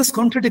this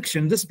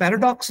contradiction, this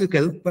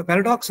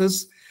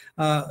paradoxes,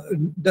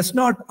 does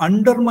not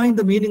undermine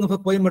the meaning of a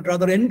poem, but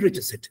rather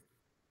enriches it.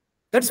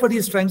 That's what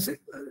he's trying to say.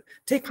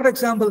 Take, for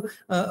example,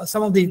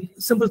 some of the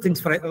simple things.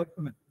 For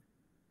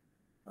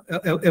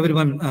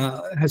everyone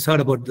has heard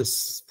about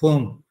this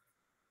poem,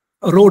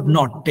 A Road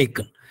Not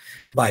Taken,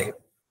 by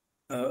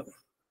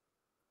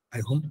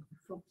whom?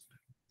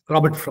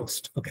 Robert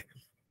Frost. Okay.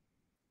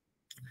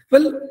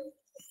 Well,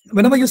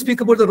 whenever you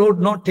speak about the road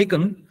not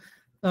taken,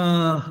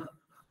 what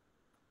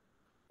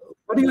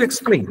do you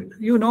explain?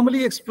 You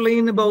normally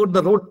explain about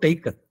the road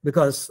taken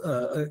because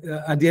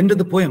at the end of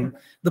the poem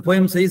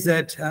says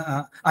that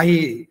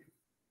I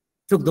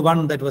took the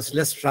one that was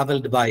less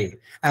traveled by,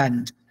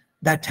 and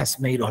that has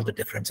made all the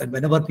difference. And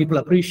whenever people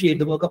appreciate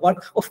the work of art,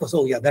 of course,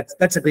 oh yeah,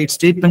 that's a great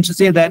statement to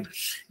say that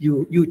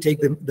you take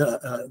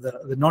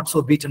the not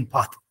so beaten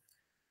path.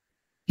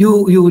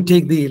 You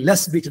take the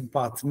less beaten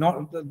path,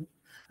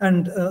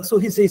 so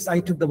he says, I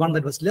took the one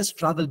that was less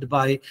traveled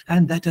by,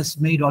 and that has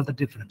made all the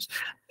difference.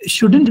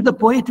 Shouldn't the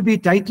poet be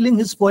titling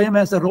his poem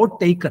as A Road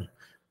Taken?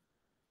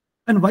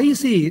 And why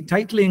is he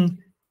titling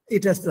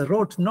it as The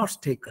Road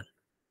Not Taken?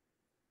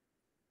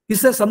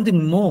 Is there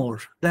something more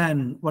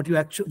than what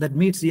that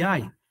meets the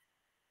eye?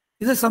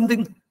 Is there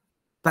something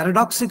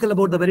paradoxical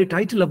about the very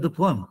title of the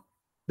poem?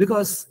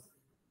 Because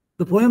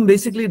the poem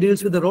basically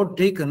deals with the road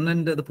taken,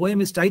 and the poem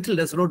is titled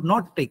as Road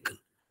Not Taken.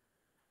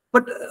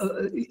 But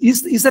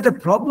is that a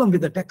problem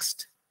with the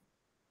text?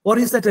 Or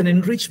is that an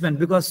enrichment?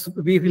 Because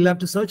we will have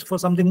to search for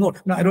something more.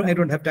 Now, I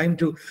don't have time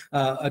to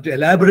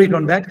elaborate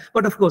on that.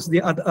 But of course,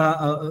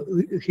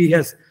 he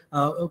has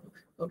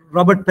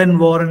Robert Penn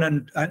Warren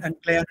and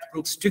Cleanth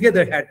Brooks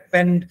together had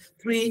penned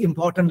 3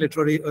 important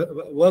literary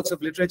works of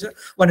literature.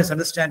 One is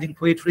Understanding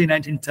Poetry,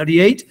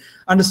 1938,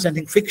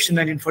 Understanding Fiction,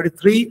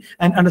 1943,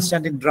 and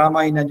Understanding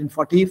Drama in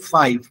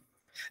 1945.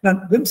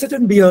 Now, Wimsett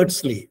and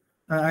Beardsley,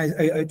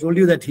 I told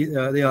you that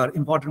they are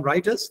important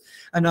writers,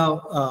 and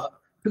now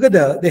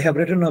together they have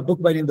written a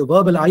book by The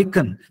Verbal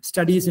Icon,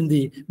 Studies in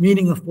the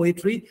Meaning of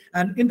Poetry,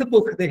 and in the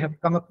book they have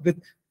come up with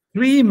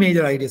 3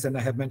 major ideas, and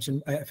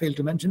I failed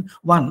to mention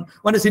one.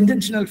 One is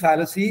intentional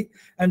fallacy,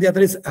 and the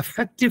other is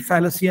affective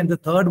fallacy, and the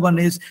third one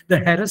is the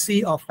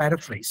heresy of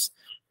paraphrase.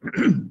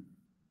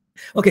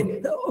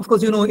 Okay, of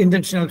course,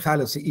 intentional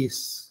fallacy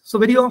is. So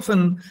very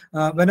often,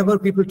 whenever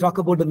people talk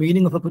about the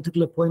meaning of a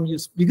particular poem, you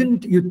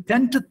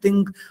tend to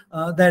think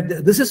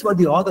that this is what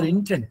the author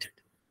intended.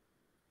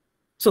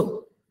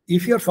 So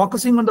if you're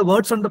focusing on the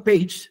words on the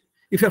page,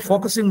 if you're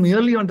focusing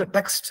merely on the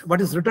text,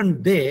 what is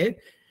written there,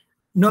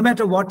 no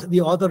matter what the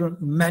author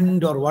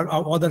meant or what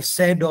author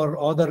said or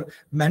author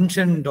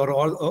mentioned or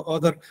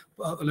author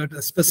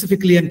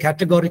specifically and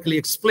categorically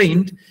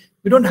explained,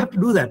 we don't have to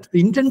do that.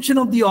 The intention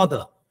of the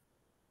author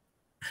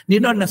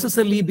need not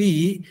necessarily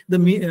be the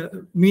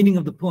meaning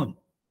of the poem.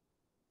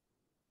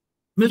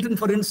 Milton,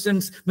 for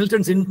instance,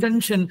 Milton's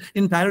intention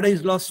in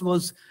Paradise Lost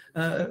was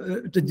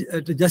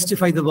to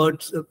justify the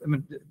words,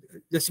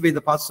 justify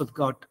the paths of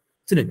God,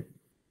 isn't it?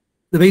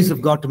 The ways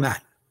of God to man,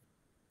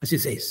 as he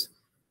says.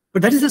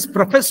 But that is his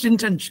professed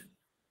intention.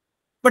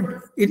 But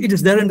it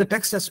is there in the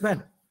text as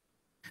well.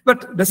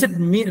 But does it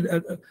mean,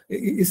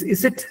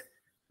 is it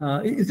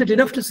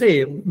enough to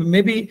say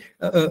maybe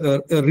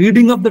a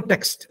reading of the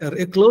text,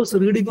 a close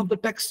reading of the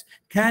text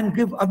can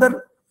give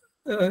other,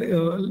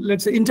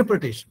 let's say,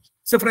 interpretations?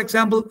 So, for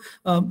example,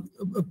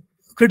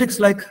 critics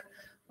like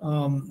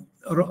William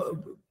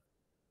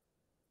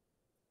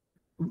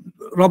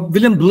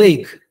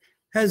Blake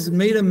has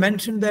made a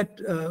mention that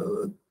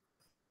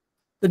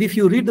that if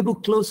you read the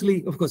book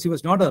closely, of course, he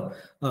was not a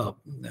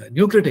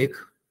new critic,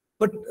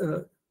 but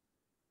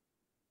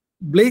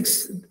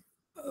Blake's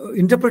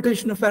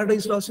interpretation of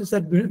Paradise Lost is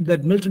that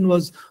Milton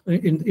was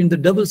in the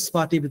devil's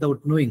party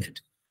without knowing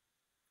it.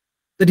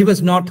 That he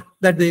was not,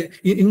 that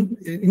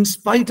in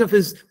spite of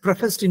his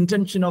professed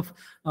intention of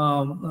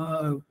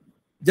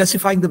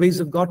justifying the ways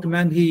of God to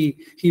man, he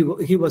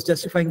was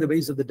justifying the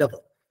ways of the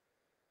devil,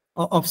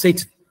 of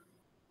Satan.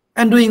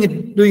 And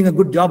doing a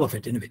good job of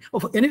it anyway.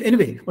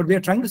 Anyway, what we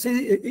are trying to say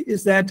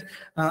is that,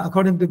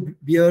 according to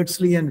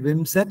Beardsley and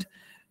Wimsett,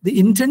 the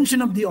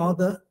intention of the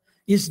author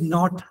is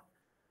not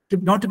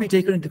to be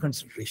taken into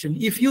consideration.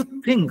 If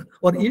you think,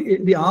 or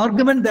the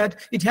argument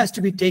that it has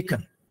to be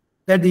taken,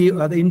 that the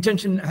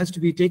intention has to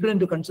be taken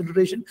into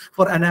consideration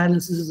for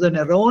analysis is an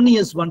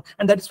erroneous one,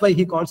 and that's why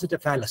he calls it a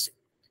fallacy.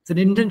 It's an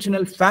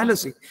intentional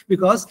fallacy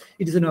because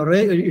it's an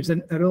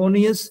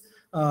erroneous,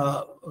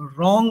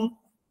 wrong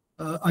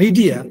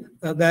idea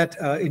that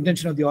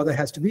intention of the author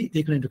has to be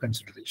taken into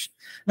consideration.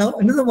 Now,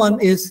 another one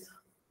is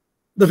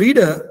the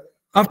reader,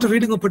 after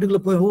reading a particular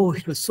poem, oh,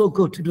 it was so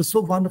good, it was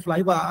so wonderful,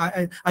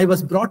 I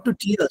was brought to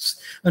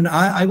tears, and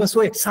I was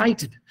so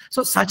excited.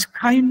 So such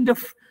kind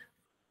of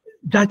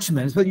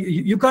judgments, but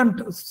you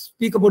can't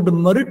speak about the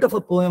merit of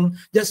a poem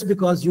just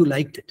because you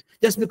liked it,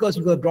 just because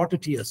you were brought to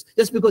tears,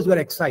 just because you are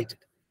excited.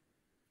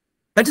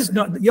 That is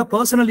not your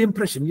personal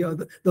impression.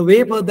 The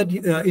way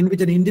that in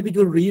which an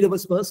individual reader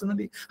was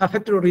personally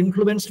affected or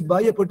influenced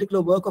by a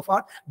particular work of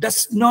art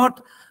does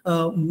not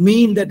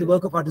mean that the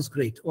work of art is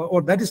great,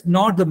 or that is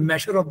not the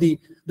measure of the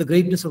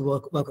greatness of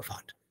work of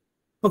art.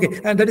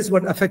 Okay, and that is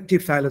what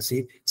affective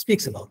fallacy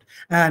speaks about.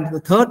 And the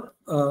third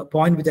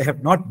point, which I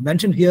have not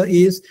mentioned here,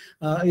 is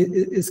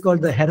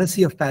called the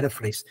heresy of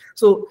paraphrase.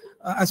 So,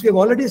 as we have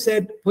already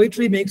said,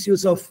 poetry makes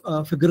use of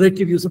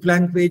figurative use of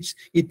language.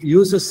 It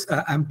uses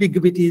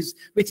ambiguities,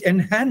 which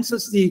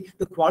enhances the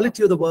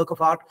quality of the work of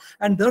art.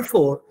 And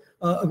therefore,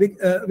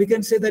 we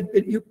can say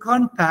that you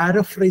can't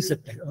paraphrase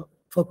it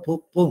for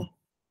poem.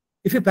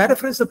 If you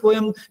paraphrase a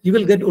poem, you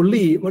will get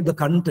only the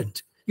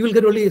content. You will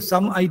get only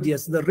some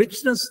ideas. The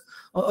richness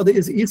or the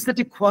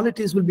aesthetic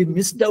qualities will be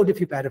missed out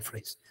if you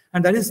paraphrase,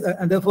 and that is,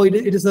 and therefore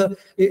it's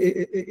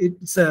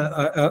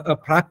a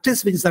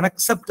practice which is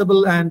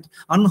unacceptable and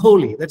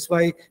unholy. That's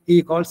why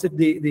he calls it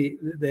the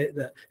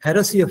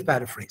heresy of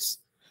paraphrase.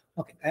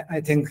 Okay,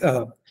 I think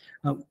I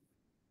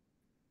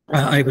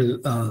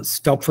will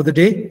stop for the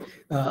day.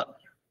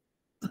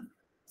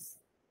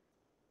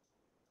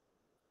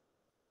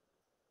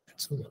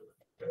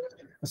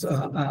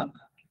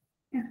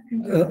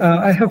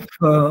 I have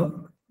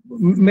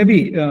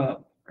maybe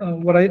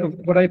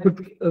what I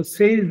could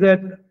say is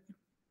that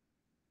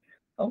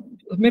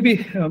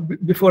maybe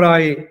before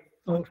I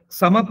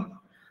sum up,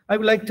 I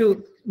would like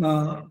to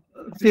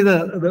say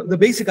the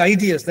basic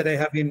ideas that I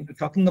have been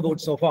talking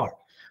about so far.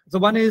 So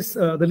one is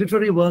the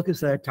literary work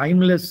is a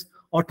timeless,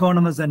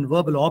 autonomous, and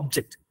verbal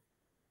object.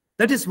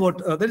 That is what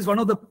that is one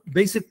of the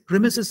basic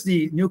premises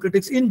the new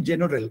critics in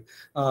general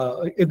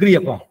agree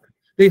upon.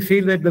 They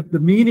feel that the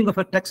meaning of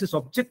a text is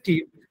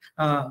objective,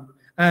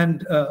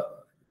 and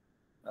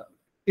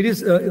it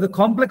is the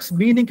complex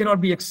meaning cannot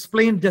be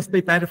explained just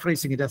by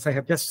paraphrasing it, as I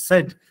have just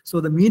said.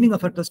 So the meaning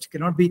of a text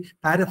cannot be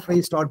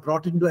paraphrased or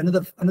brought into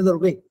another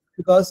way,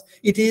 because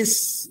it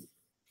is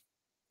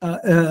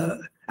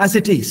as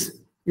it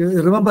is.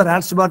 You remember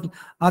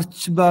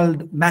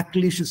Archibald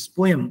MacLeish's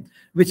poem,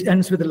 which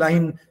ends with the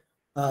line,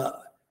 "A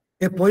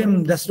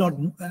poem does not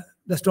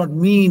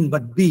mean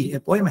but be." A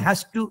poem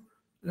does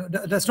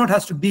not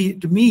have to be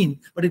to mean,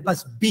 but it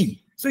must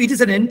be. So it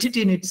is an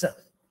entity in itself.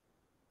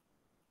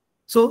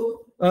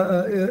 So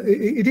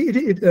it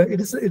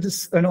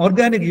is an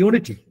organic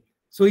unity.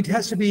 So it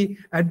has to be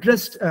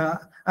addressed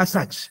as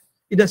such.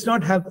 It does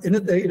not have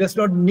anything, it does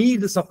not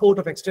need the support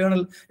of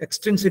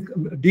extrinsic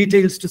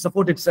details to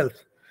support itself.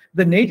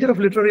 The nature of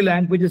literary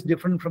language is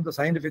different from the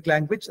scientific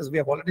language, as we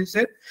have already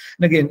said.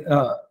 And again,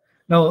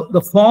 Now,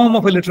 the form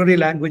of a literary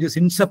language is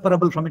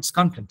inseparable from its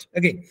content.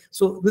 Again,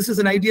 so this is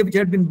an idea which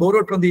had been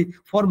borrowed from the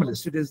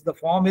formalists. It is the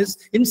form is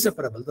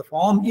inseparable. The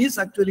form is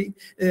actually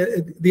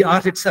the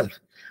art itself.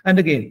 And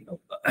again,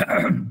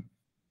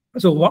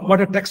 so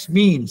what a text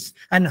means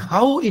and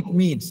how it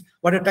means,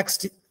 what a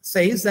text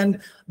says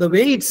and the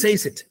way it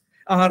says it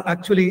are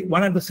actually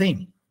one and the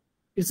same.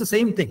 It's the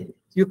same thing.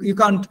 You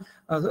can't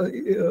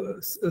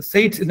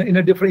say it in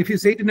a different. If you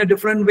say it in a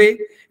different way,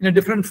 in a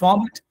different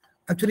format,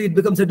 actually it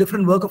becomes a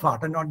different work of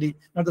art and not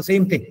the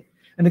same thing.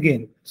 And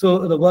again,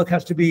 so the work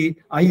has to be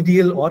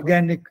ideal,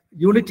 organic,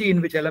 unity in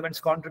which elements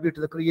contribute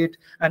to create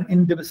an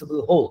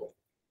indivisible whole.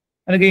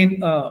 And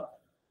again,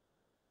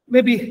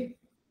 maybe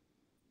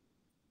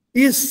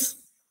is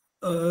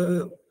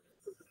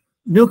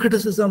new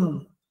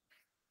criticism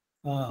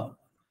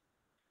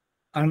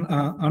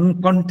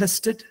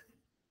uncontested?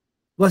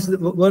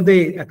 Were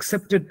they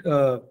accepted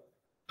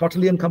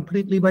totally and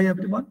completely by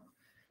everyone?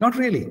 Not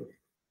really.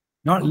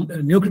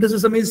 New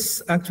criticism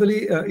is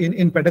actually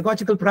in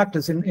pedagogical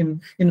practice,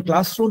 in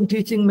classroom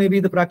teaching,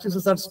 maybe the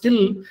practices are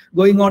still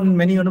going on in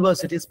many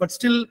universities, but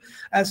still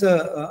as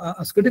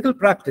a critical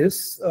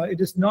practice,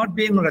 it is not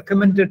being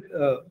recommended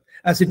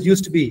as it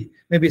used to be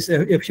maybe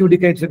a few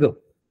decades ago.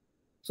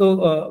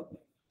 So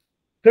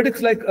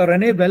critics like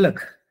René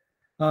Belloc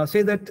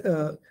say that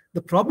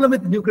the problem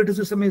with new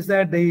criticism is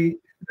that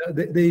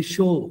they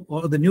show,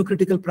 or the new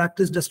critical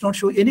practice does not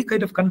show any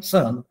kind of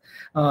concern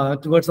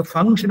towards the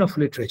function of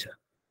literature.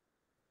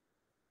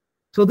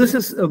 So this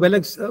is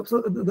Bellec's,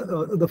 so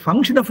the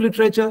function of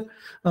literature,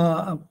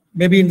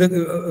 maybe in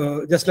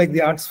the just like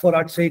the arts for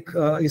art's sake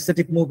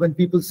aesthetic movement,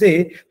 people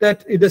say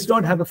that it does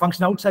not have a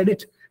function outside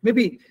it.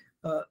 Maybe,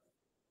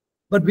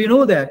 but we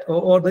know that,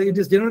 it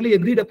is generally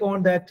agreed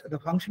upon that the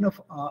function of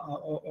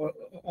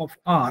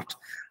art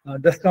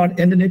does not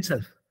end in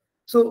itself.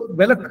 So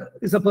Belloc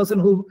is a person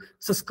who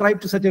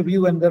subscribed to such a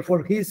view, and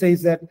therefore he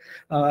says that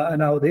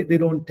now they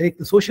don't take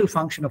the social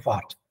function of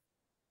art.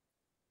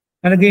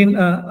 And again,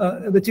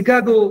 the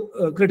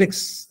Chicago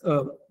critics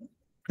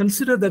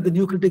consider that the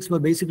new critics were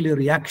basically a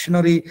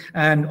reactionary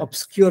and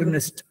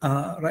obscurantist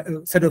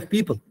set of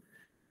people.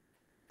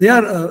 They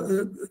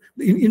are,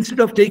 instead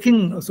of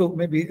taking, so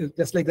maybe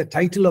just like the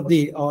title of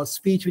the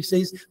speech which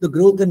says the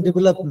growth and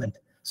development.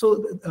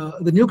 So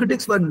the new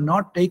critics were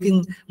not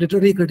taking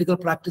literary critical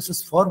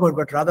practices forward,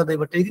 but rather they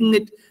were taking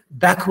it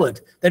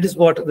backward. That is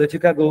what the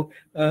Chicago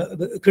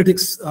the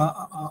critics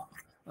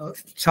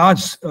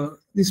charge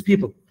these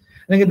people.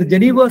 And again, the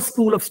Geneva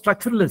School of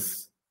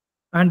Structuralists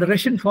and the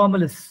Russian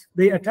formalists,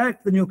 they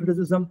attacked the new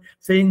criticism,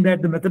 saying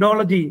that the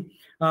methodology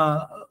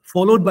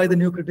followed by the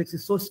new critics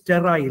is so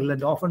sterile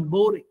and often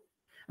boring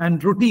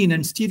and routine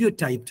and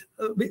stereotyped,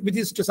 which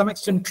is to some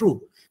extent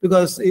true.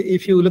 Because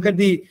if you look at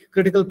the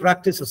critical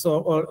practices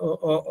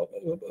or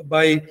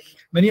by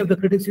many of the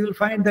critics, you will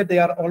find that they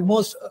are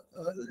almost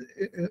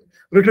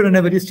written in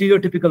a very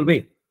stereotypical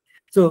way.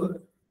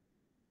 So,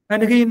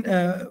 and again,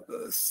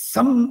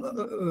 some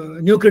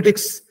new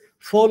critics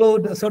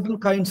followed certain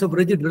kinds of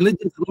rigid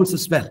religious rules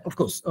as well. Of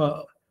course,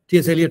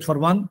 T.S. Eliot for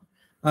one,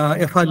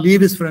 F.R.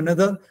 Lewis for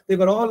another. They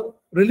were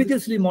all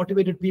religiously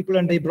motivated people,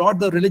 and they brought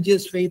the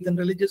religious faith and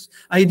religious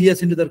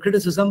ideas into their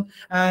criticism.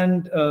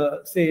 And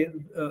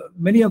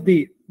many of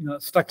the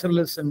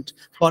structuralists and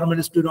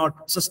formalists do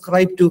not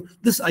subscribe to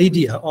this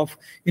idea of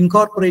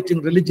incorporating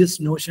religious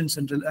notions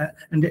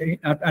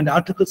and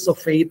articles of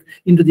faith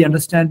into the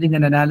understanding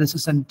and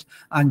analysis and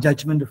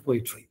judgment of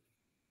poetry.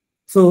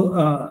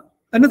 So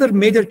another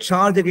major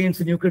charge against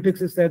the new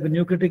critics is that the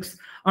new critics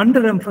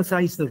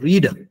underemphasize the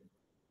reader.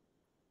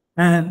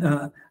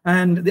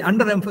 And they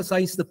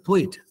underemphasize the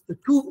poet, the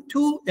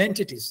two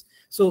entities.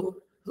 So,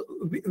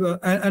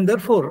 and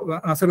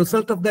therefore, as a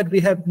result of that, we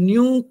have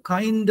new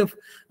kind of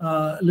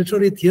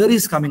literary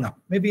theories coming up.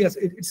 Maybe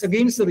it's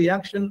against the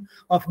reaction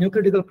of new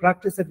critical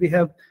practice that we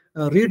have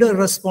reader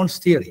response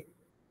theory.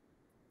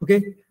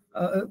 Okay,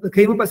 it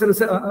came up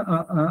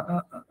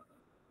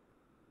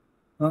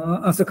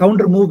as a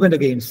counter movement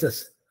against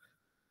this.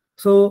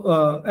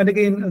 So, and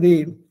again,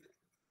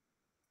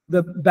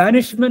 the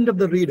banishment of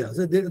the reader.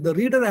 So the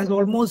reader has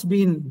almost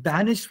been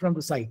banished from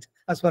the site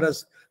as far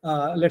as,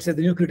 let's say,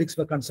 the new critics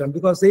were concerned,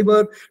 because they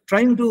were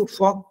trying to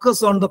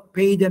focus on the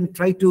page and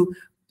try to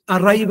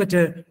arrive at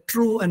a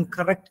true and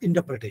correct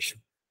interpretation.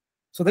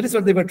 So that is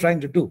what they were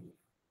trying to do.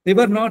 They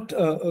were not,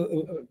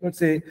 let's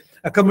say,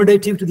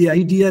 accommodative to the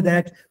idea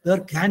that there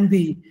can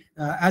be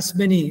as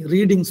many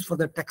readings for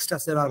the text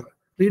as there are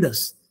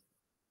readers.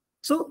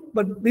 So,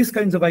 but these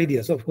kinds of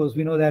ideas, of course,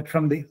 we know that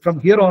from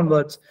here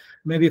onwards,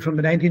 maybe from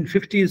the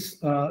 1950s,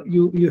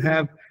 you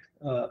have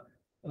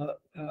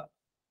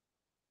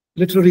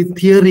literary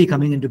theory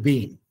coming into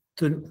being.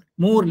 So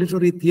more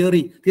literary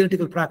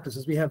theoretical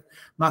practices. We have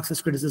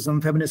Marxist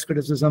criticism, feminist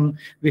criticism.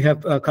 We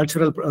have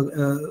cultural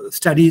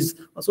studies.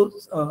 Also,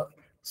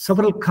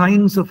 several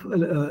kinds of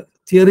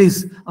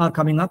theories are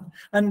coming up,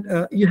 and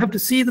you have to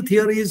see the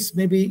theories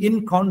maybe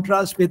in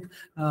contrast with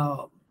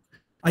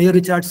I.A.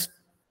 Richard's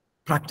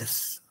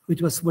practice,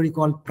 which was what he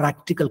called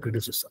practical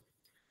criticism.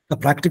 The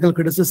practical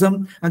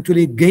criticism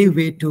actually gave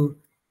way to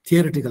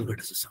theoretical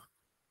criticism.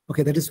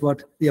 Okay, that is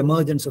what the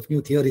emergence of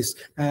new theories,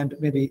 and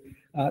maybe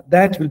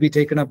that will be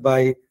taken up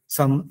by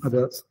some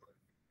other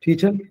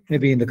teacher,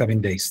 maybe in the coming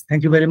days.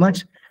 Thank you very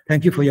much.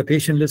 Thank you for your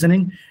patient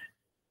listening.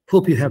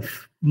 Hope you have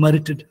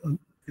merited,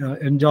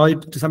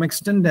 enjoyed to some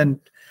extent, and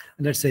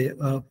let's say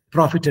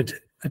profited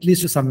at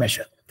least to some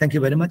measure. Thank you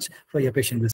very much for your patient listening.